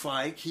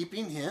justify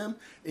keeping him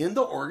in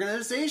the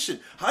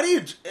organization?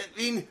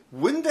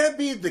 Wouldn't that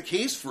be the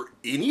case for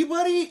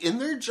anybody in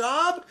their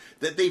job,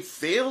 that they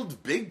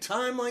failed big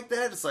time like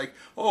that? It's like,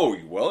 oh,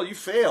 well, you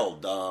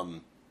failed.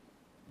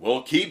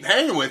 We'll keep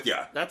hanging with you.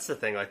 That's the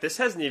thing. Like, this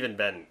hasn't even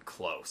been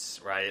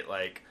close, right?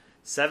 Like,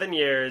 7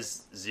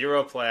 years,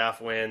 0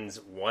 playoff wins,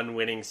 1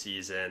 winning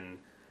season,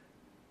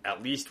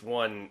 at least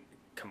 1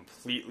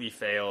 completely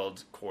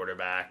failed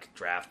quarterback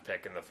draft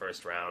pick in the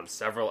first round,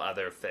 several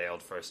other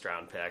failed first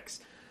round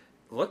picks.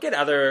 Look at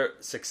other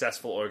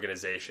successful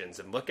organizations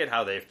and look at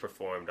how they've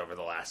performed over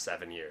the last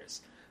 7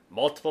 years.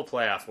 Multiple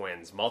playoff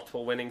wins,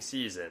 multiple winning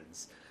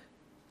seasons,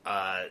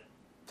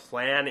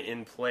 plan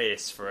in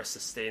place for a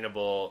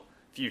sustainable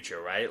future,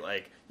 right?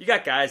 Like, you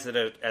got guys that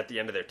are at the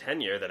end of their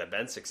tenure that have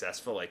been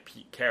successful, like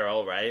Pete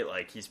Carroll, right?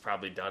 Like, he's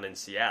probably done in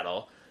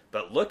Seattle.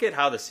 But look at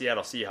how the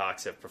Seattle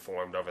Seahawks have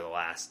performed over the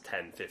last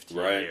 10, 15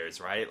 years,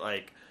 right?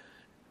 Like,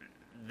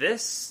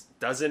 this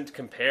doesn't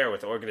compare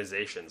with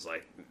organizations.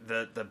 Like,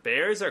 the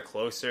Bears are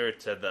closer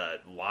to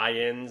the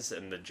Lions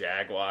and the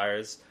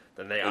Jaguars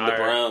than they are... the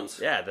Browns.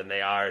 Yeah, than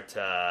they are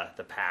to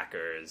the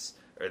Packers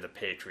or the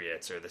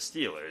Patriots or the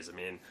Steelers. I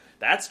mean,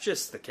 that's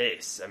just the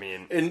case. I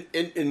mean... And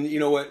you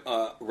know what,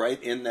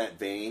 right in that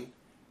vein,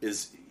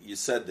 is you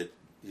said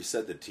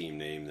the team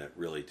name that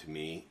really, to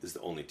me, is the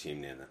only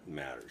team name that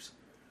matters.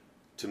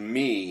 To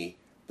me,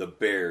 the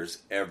Bears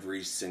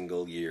every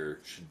single year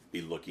should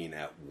be looking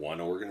at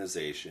one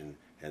organization,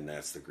 and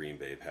that's the Green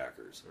Bay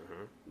Packers.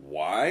 Mm-hmm.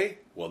 Why?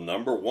 Well,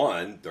 number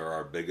one, they're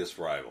our biggest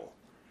rival.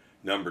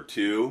 Number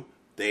two,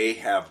 they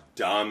have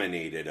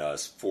dominated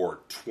us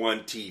for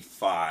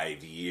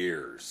 25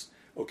 years.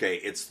 Okay,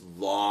 it's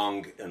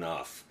long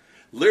enough.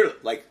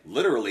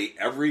 Literally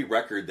every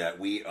record that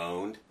we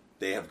owned,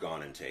 they have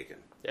gone and taken.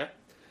 Yeah.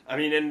 I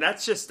mean, and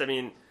that's just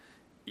setting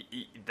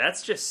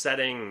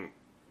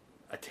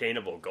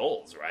attainable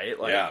goals, right?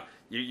 Like, yeah.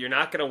 You're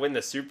not going to win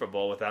the Super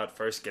Bowl without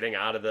first getting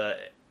out of the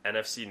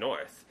NFC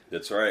North.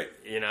 That's right.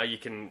 You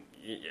can,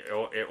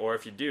 or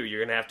if you do,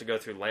 you're going to have to go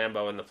through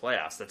Lambeau in the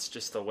playoffs. That's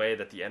just the way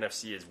that the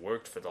NFC has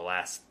worked for the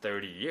last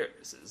 30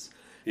 years.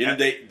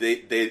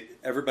 They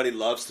everybody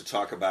loves to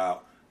talk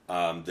about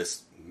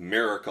this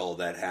miracle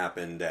that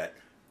happened that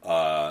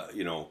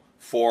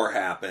 4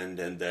 happened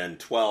and then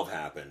 12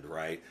 happened,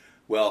 right?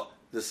 Well,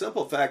 the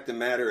simple fact of the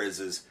matter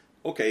is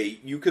okay,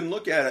 you can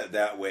look at it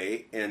that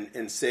way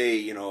and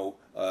say,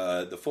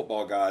 the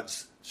football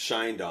gods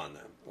shined on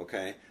them,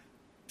 okay?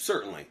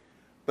 Certainly.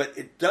 But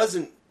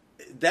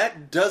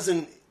that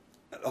doesn't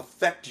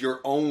affect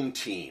your own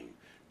team.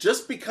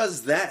 Just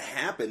because that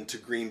happened to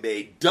Green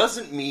Bay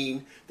doesn't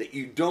mean that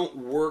you don't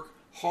work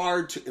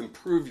hard to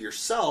improve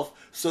yourself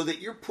so that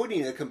you're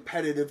putting a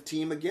competitive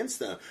team against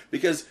them.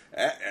 Because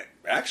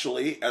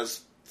actually,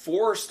 as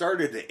Four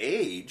started to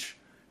age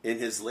in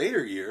his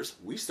later years,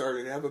 we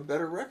started to have a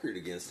better record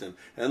against him.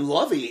 And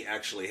Lovey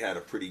actually had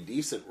a pretty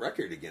decent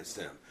record against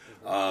him.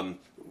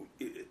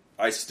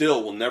 I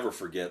still will never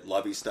forget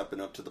Lovey stepping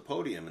up to the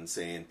podium and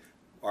saying,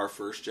 our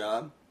first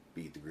job,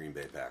 beat the Green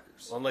Bay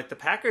Packers. Well, like, the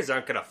Packers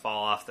aren't going to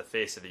fall off the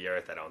face of the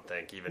earth, I don't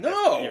think. Even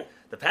No!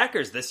 The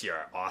Packers this year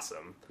are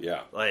awesome.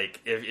 Yeah. Like,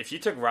 if you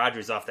took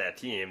Rodgers off that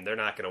team, they're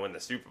not going to win the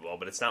Super Bowl,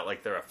 but it's not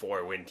like they're a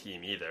 4-win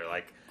team either.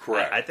 Like,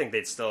 correct. I think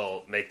they'd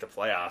still make the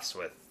playoffs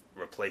with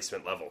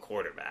replacement-level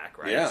quarterback,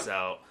 right? Yeah.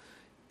 So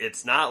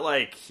it's not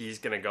like he's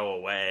going to go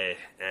away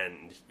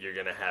and you're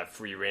going to have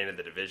free reign of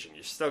the division.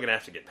 You're still going to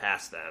have to get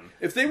past them.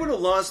 If they would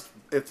have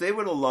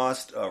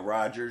lost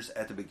Rodgers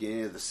at the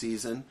beginning of the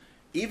season,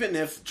 even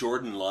if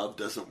Jordan Love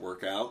doesn't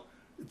work out,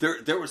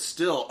 there were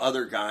still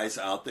other guys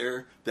out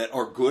there that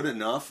are good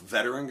enough,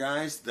 veteran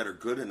guys that are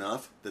good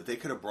enough that they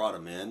could have brought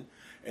him in,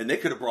 and they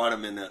could have brought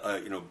him in,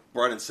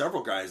 brought in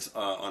several guys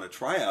on a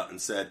tryout and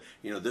said,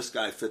 this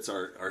guy fits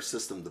our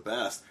system the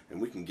best,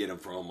 and we can get him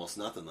for almost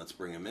nothing. Let's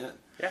bring him in.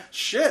 Yeah.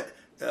 Shit,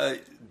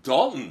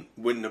 Dalton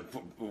would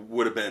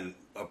have been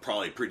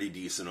probably pretty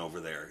decent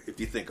over there if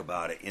you think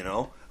about it,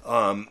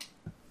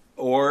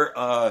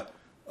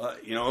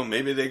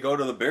 maybe they go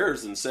to the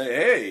Bears and say,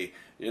 hey,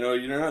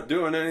 you're not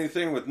doing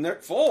anything with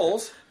Nick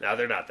Foles. Now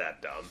they're not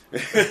that dumb.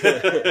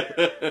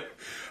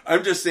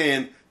 I'm just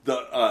saying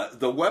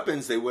the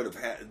weapons they would have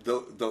had,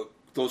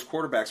 those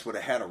quarterbacks would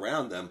have had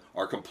around them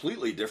are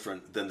completely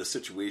different than the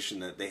situation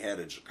that they had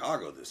in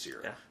Chicago this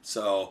year. Yeah.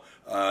 So,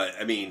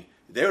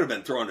 they would have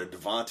been throwing to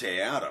Devontae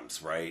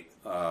Adams, right?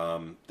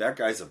 That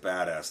guy's a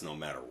badass no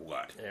matter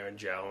what. Aaron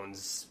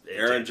Jones.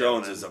 Aaron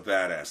Jones is a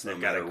badass no matter what.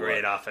 They've got a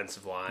great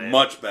offensive line.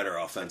 Much better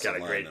offensive line.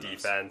 Got a great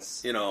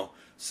defense.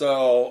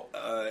 So,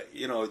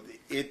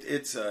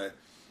 it's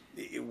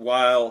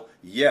while,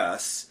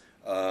 yes,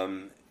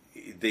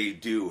 they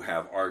do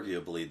have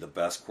arguably the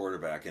best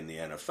quarterback in the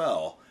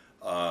NFL,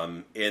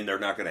 and they're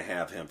not going to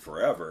have him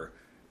forever,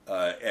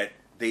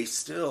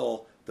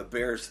 the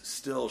Bears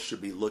still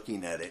should be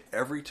looking at it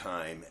every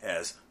time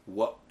as,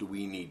 what do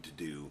we need to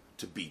do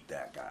to beat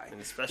that guy? And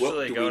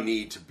especially what do we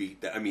need to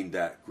beat that?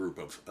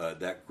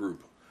 That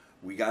group.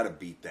 We got to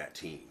beat that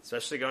team.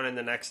 Especially going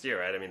into next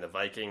year, right? The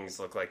Vikings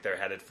look like they're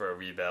headed for a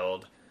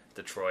rebuild.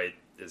 Detroit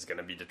is going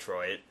to be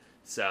Detroit.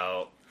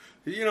 So,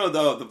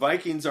 though, the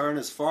Vikings aren't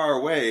as far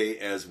away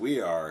as we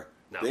are.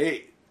 No.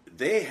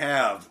 They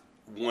have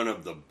one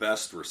of the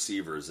best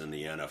receivers in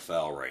the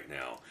NFL right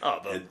now.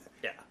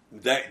 Yeah.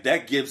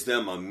 That gives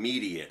them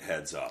immediate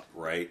heads up,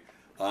 right?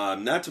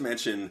 Not to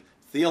mention,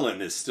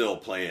 Thielen is still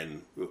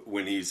playing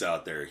when he's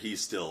out there.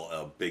 He's still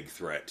a big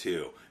threat,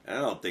 too. And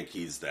I don't think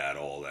he's that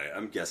old.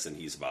 I'm guessing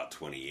he's about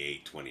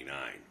 28, 29,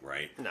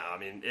 right? No,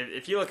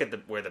 if you look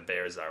at where the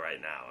Bears are right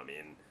now,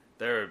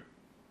 they're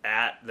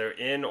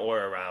in or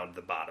around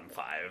the bottom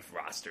 5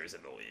 rosters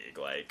in the league.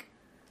 Like,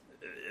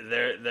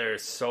 they're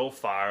so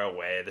far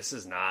away. This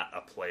is not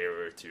a player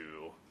or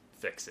two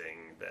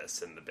fixing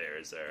this, and the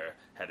Bears are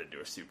headed to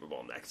a Super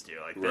Bowl next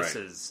year. Like, this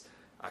is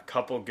a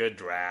couple good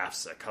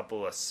drafts, a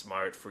couple of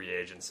smart free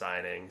agent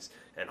signings,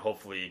 and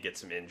hopefully you get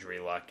some injury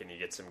luck and you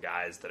get some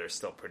guys that are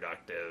still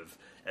productive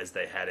as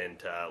they head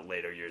into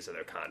later years of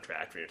their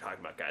contract. When you're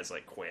talking about guys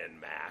like Quinn,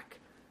 Mack,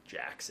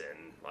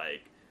 Jackson,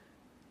 like,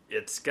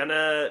 it's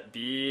gonna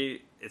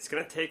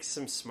take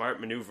some smart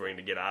maneuvering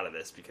to get out of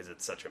this because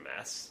it's such a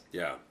mess.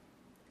 Yeah.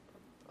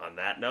 On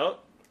that note,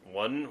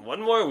 one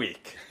more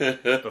week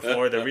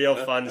before the real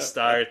fun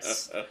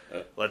starts.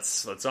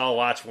 Let's all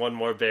watch one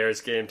more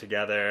Bears game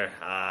together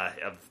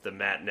of the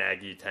Matt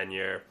Nagy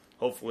tenure.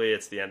 Hopefully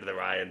it's the end of the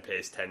Ryan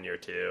Pace tenure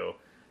too.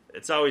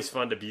 It's always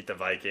fun to beat the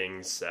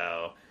Vikings,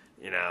 so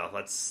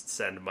let's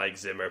send Mike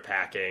Zimmer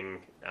packing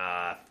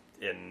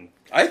in.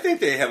 I think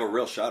they have a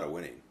real shot of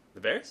winning.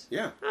 The Bears?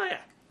 Yeah. Oh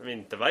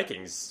yeah. The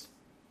Vikings.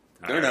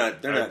 They're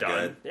not done.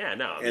 good. Yeah,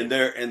 no.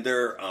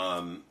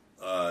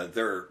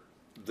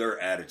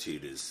 Their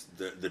attitude is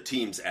the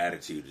team's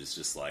attitude is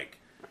just like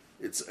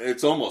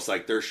it's almost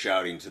like they're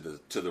shouting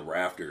to the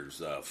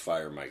rafters,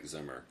 fire Mike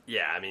Zimmer.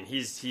 Yeah,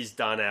 he's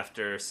done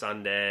after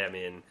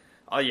Sunday.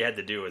 All you had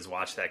to do was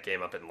watch that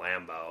game up in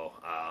Lambeau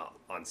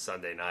on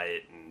Sunday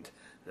night, and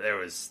there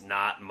was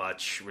not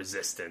much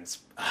resistance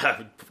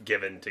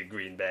given to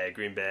Green Bay.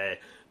 Green Bay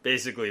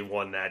basically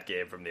won that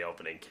game from the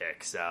opening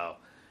kick. So,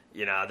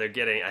 they're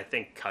getting. I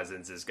think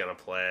Cousins is going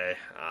to play.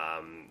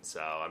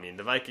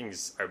 The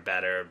Vikings are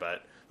better,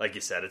 but like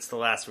you said, it's the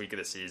last week of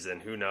the season.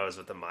 Who knows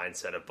what the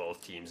mindset of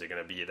both teams are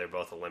going to be? They're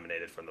both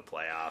eliminated from the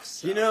playoffs.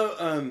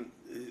 So.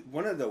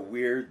 One of the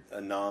weird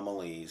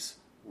anomalies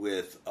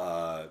with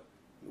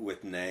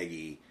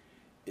Nagy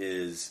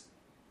is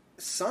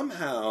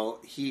somehow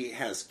he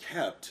has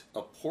kept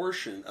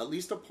at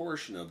least a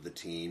portion of the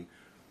team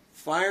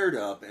fired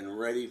up and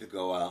ready to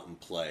go out and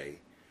play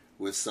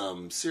with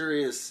some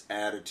serious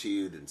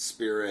attitude and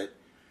spirit.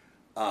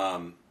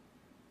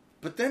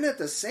 But then at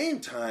the same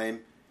time,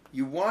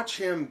 you watch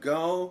him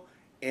go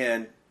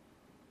and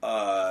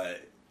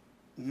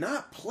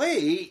not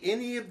play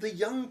any of the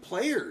young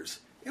players.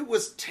 It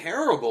was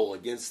terrible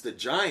against the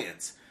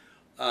Giants.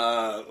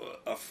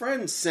 A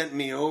friend sent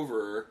me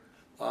over.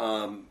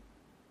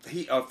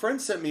 A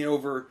friend sent me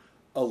over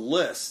a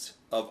list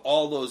of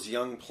all those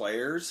young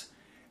players.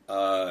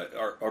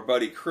 Our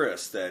buddy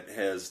Chris that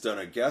has done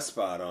a guest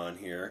spot on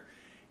here,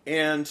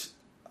 and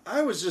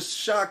I was just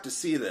shocked to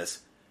see this.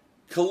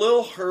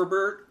 Khalil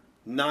Herbert,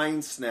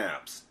 9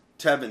 snaps.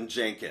 Tevin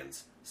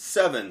Jenkins,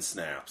 7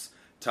 snaps.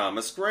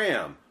 Thomas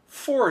Graham,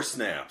 4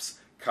 snaps.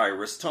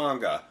 Kyrus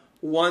Tonga,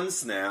 1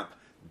 snap.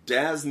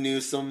 Daz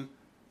Newsome,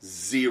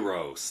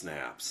 0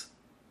 snaps.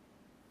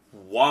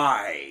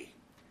 Why?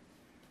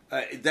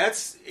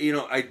 That's,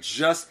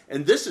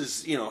 and this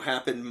has,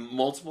 happened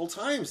multiple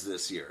times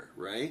this year,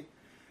 right?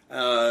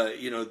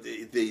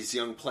 These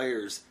young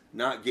players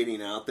not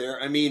getting out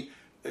there. I mean,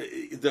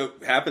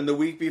 happened the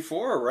week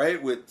before, right?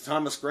 With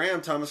Thomas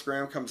Graham. Thomas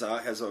Graham comes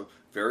out, has a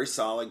very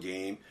solid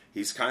game.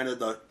 He's kind of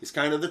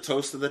the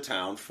toast of the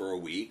town for a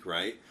week,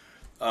 right?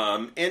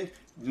 And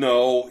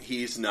no,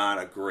 he's not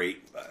a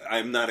great.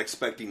 I'm not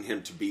expecting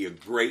him to be a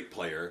great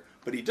player,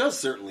 but he does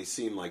certainly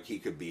seem like he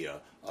could be a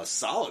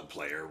solid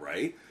player,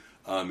 right?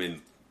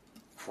 And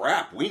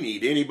crap, we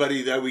need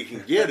anybody that we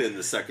can get in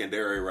the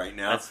secondary right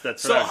now.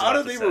 That's so how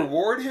do they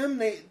reward him?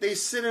 They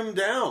sit him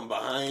down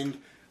behind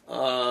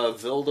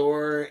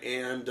Vildor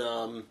and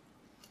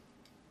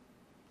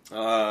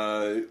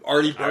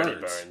Artie Burns.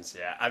 Artie Burns,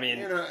 yeah. I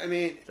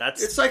mean,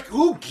 it's like,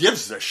 who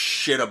gives a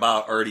shit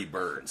about Artie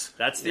Burns?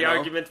 That's the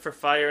argument for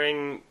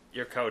firing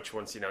your coach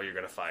once you know you're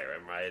going to fire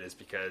him, right? Is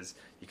because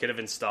you could have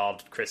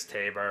installed Chris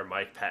Tabor,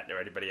 Mike Patton, or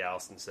anybody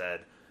else and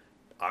said,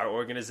 our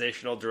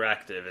organizational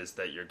directive is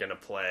that you're going to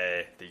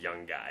play the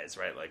young guys,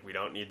 right? Like, we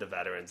don't need the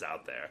veterans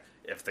out there.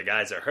 If the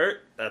guys are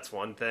hurt, that's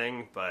one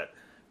thing, but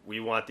we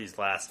want these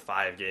last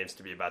 5 games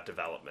to be about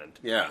development.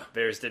 Yeah.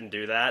 Bears didn't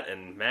do that,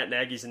 and Matt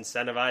Nagy's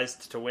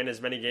incentivized to win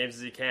as many games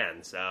as he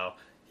can, so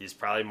he's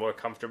probably more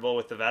comfortable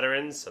with the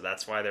veterans, so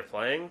that's why they're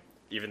playing,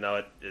 even though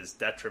it is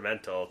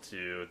detrimental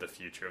to the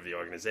future of the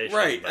organization.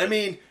 Right. But, I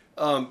mean,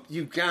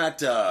 you've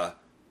got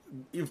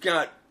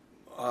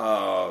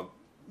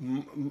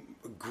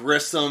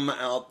Grissom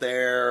out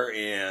there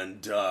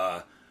and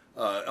at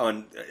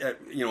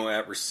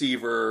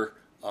receiver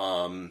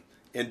and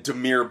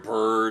Damiere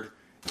Byrd.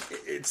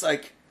 It's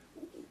like,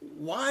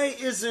 why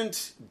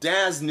isn't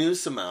Daz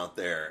Newsome out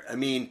there? I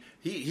mean,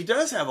 he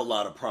does have a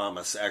lot of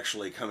promise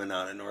actually coming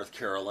out of North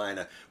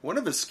Carolina. One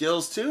of his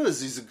skills too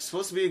is he's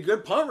supposed to be a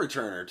good punt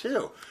returner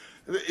too,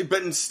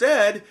 but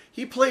instead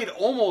he played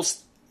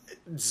almost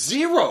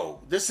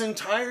 0 this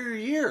entire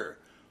year.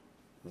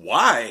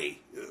 Why?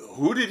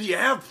 Who did he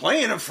have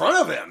playing in front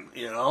of him,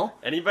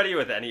 Anybody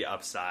with any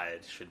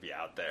upside should be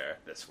out there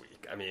this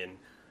week. I mean,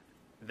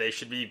 they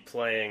should be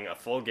playing a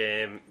full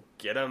game,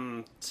 get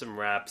them some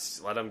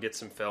reps, let them get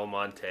some film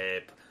on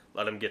tape,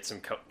 let them get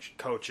some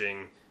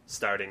coaching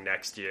starting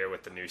next year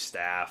with the new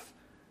staff.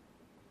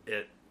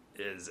 It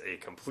is a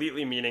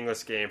completely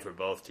meaningless game for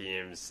both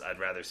teams. I'd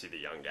rather see the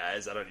young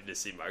guys. I don't need to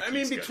see Marquise. I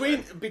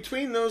mean,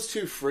 between those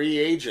two free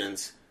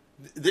agents,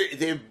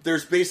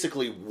 there's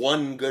basically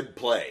one good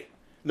play.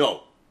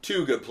 No,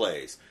 2 good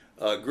plays.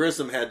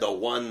 Grissom had the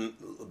one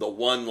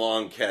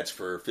long catch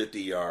for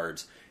 50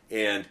 yards,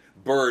 and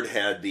Byrd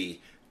had the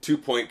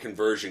 2-point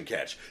conversion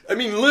catch. I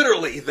mean,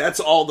 literally, that's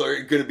all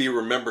they're going to be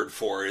remembered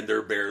for in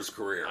their Bears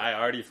career. I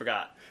already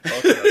forgot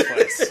both of those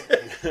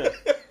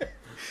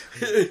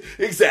plays.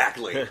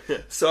 Exactly.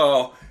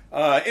 So,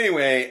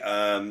 anyway,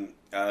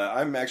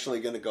 I'm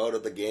actually going to go to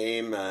the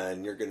game,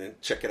 and you're going to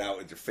check it out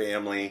with your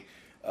family.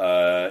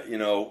 I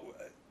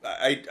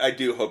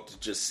do hope to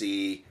just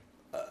see,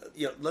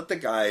 let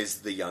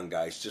the young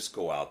guys just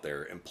go out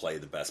there and play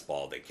the best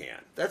ball they can.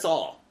 That's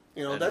all.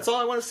 That's all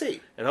I want to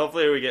see. And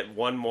hopefully we get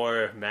one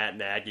more Matt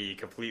Nagy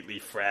completely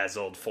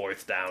frazzled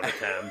 4th down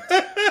attempt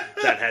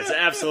that has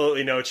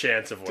absolutely no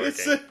chance of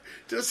working.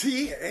 Does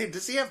he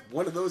have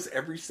one of those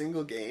every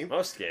single game?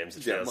 Most games,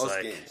 it feels most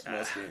like. games.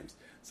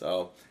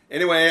 So,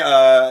 anyway,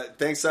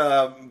 thanks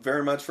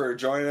very much for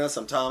joining us.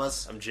 I'm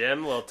Thomas. I'm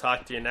Jim. We'll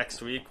talk to you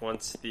next week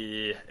once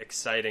the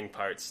exciting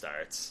part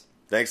starts.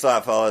 Thanks a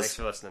lot, fellas. Thanks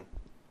for listening.